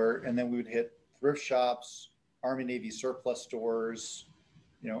breakfast somewhere, and then we would hit thrift shops, Army Navy surplus stores,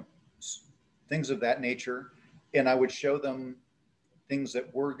 things of that nature. And I would show them things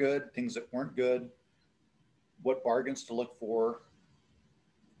that were good, things that weren't good, what bargains to look for.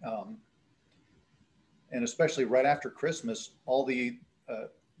 And especially right after Christmas,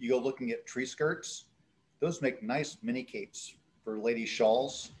 you go looking at tree skirts, those make nice mini capes for ladies'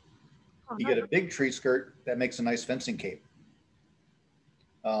 shawls. Oh, you get a big tree skirt that makes a nice fencing cape.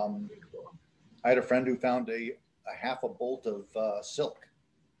 I had a friend who found a half a bolt of silk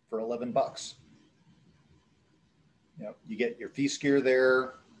for $11. You get your feast gear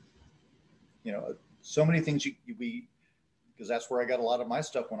there. So many things because that's where I got a lot of my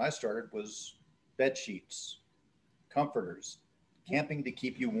stuff when I started, was bed sheets, comforters, camping to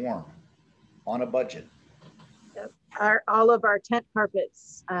keep you warm on a budget. Yep. All of our tent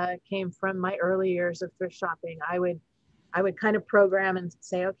carpets came from my early years of thrift shopping. I would kind of program and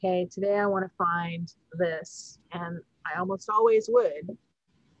say, okay, today I want to find this. And I almost always would.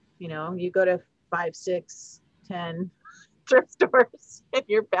 You go to 5, 6, 10 thrift stores and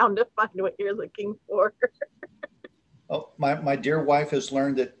you're bound to find what you're looking for. Oh, my dear wife has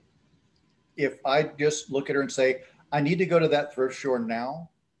learned that if I just look at her and say, I need to go to that thrift store now,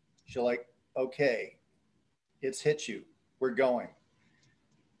 she'll like, okay, it's hit you. We're going.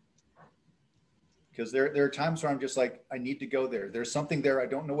 Because there are times where I'm just like, I need to go there. There's something there. I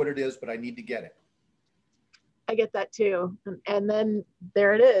don't know what it is, but I need to get it. I get that too. And then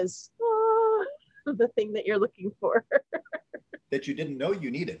there it is. Oh, the thing that you're looking for. That you didn't know you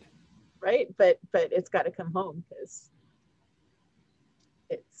needed. Right. But it's got to come home because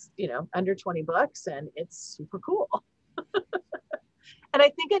you know, under 20 bucks, and it's super cool. And I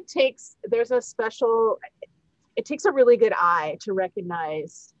think it takes a really good eye to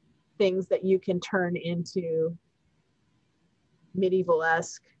recognize things that you can turn into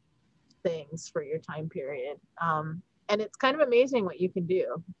medieval-esque things for your time period. And it's kind of amazing what you can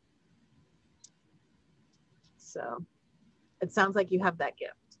do. So it sounds like you have that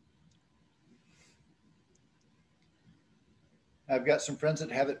gift. I've got some friends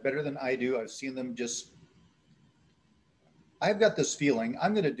that have it better than I do. I've seen them I've got this feeling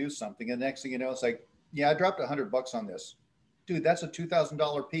I'm going to do something. And the next thing you know, it's like, yeah, I dropped $100 on this. Dude, that's a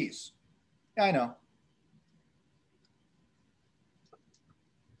 $2,000 piece. Yeah, I know.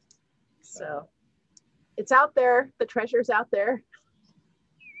 So it's out there. The treasure's out there.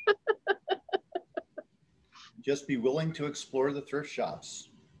 Just be willing to explore the thrift shops.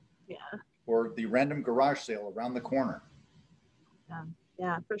 Yeah. Or the random garage sale around the corner.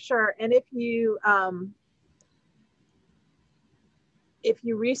 Yeah, for sure. And if you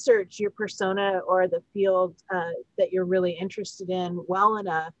research your persona or the field that you're really interested in well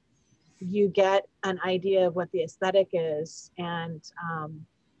enough, you get an idea of what the aesthetic is, and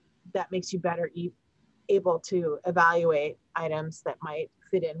that makes you better able to evaluate items that might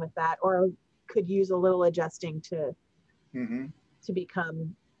fit in with that, or could use a little adjusting to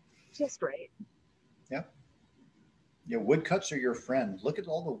become just right. Yeah. Yeah, woodcuts are your friend. Look at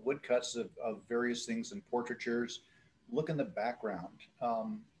all the woodcuts of various things and portraitures. Look in the background.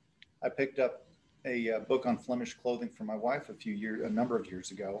 I picked up a book on Flemish clothing for my wife a number of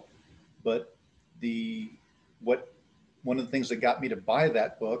years ago. But one of the things that got me to buy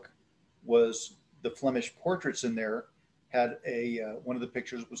that book was the Flemish portraits in there had one of the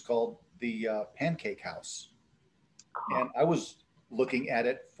pictures was called the Pancake House. And I was looking at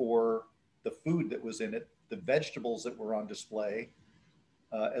it for the food that was in it, the vegetables that were on display,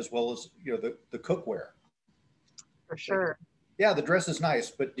 as well as, you know, the cookware. For sure. Yeah, the dress is nice,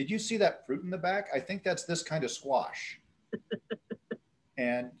 but did you see that fruit in the back? I think that's this kind of squash.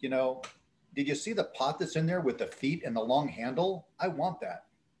 And, you know, did you see the pot that's in there with the feet and the long handle? I want that.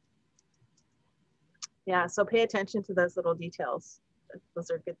 Yeah, so pay attention to those little details. Those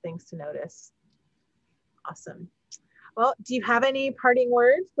are good things to notice. Awesome. Well, do you have any parting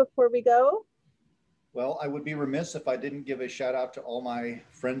words before we go? Well, I would be remiss if I didn't give a shout out to all my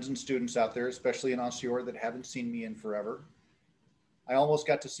friends and students out there, especially in Osceola, that haven't seen me in forever. I almost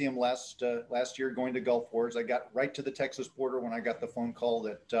got to see them last year going to Gulf Wars. I got right to the Texas border when I got the phone call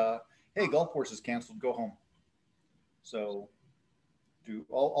that, hey, Gulf Wars is canceled, go home. So to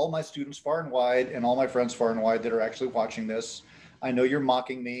all my students far and wide and all my friends far and wide that are actually watching this, I know you're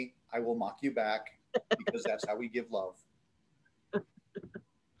mocking me. I will mock you back because that's how we give love.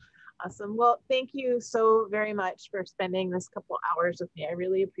 Awesome. Well, thank you so very much for spending this couple hours with me. I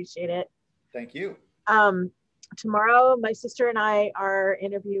really appreciate it. Thank you. Tomorrow, my sister and I are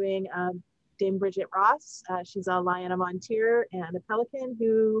interviewing Dame Bridget Ross. She's a Lion, a Montier, and a Pelican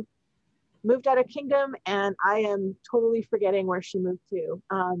who moved out of Kingdom, and I am totally forgetting where she moved to.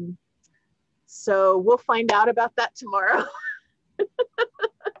 So we'll find out about that tomorrow.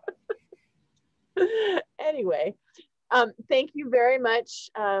 Anyway, thank you very much.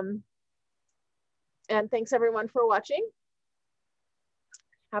 And thanks everyone for watching.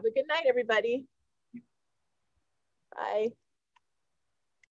 Have a good night, everybody. Bye.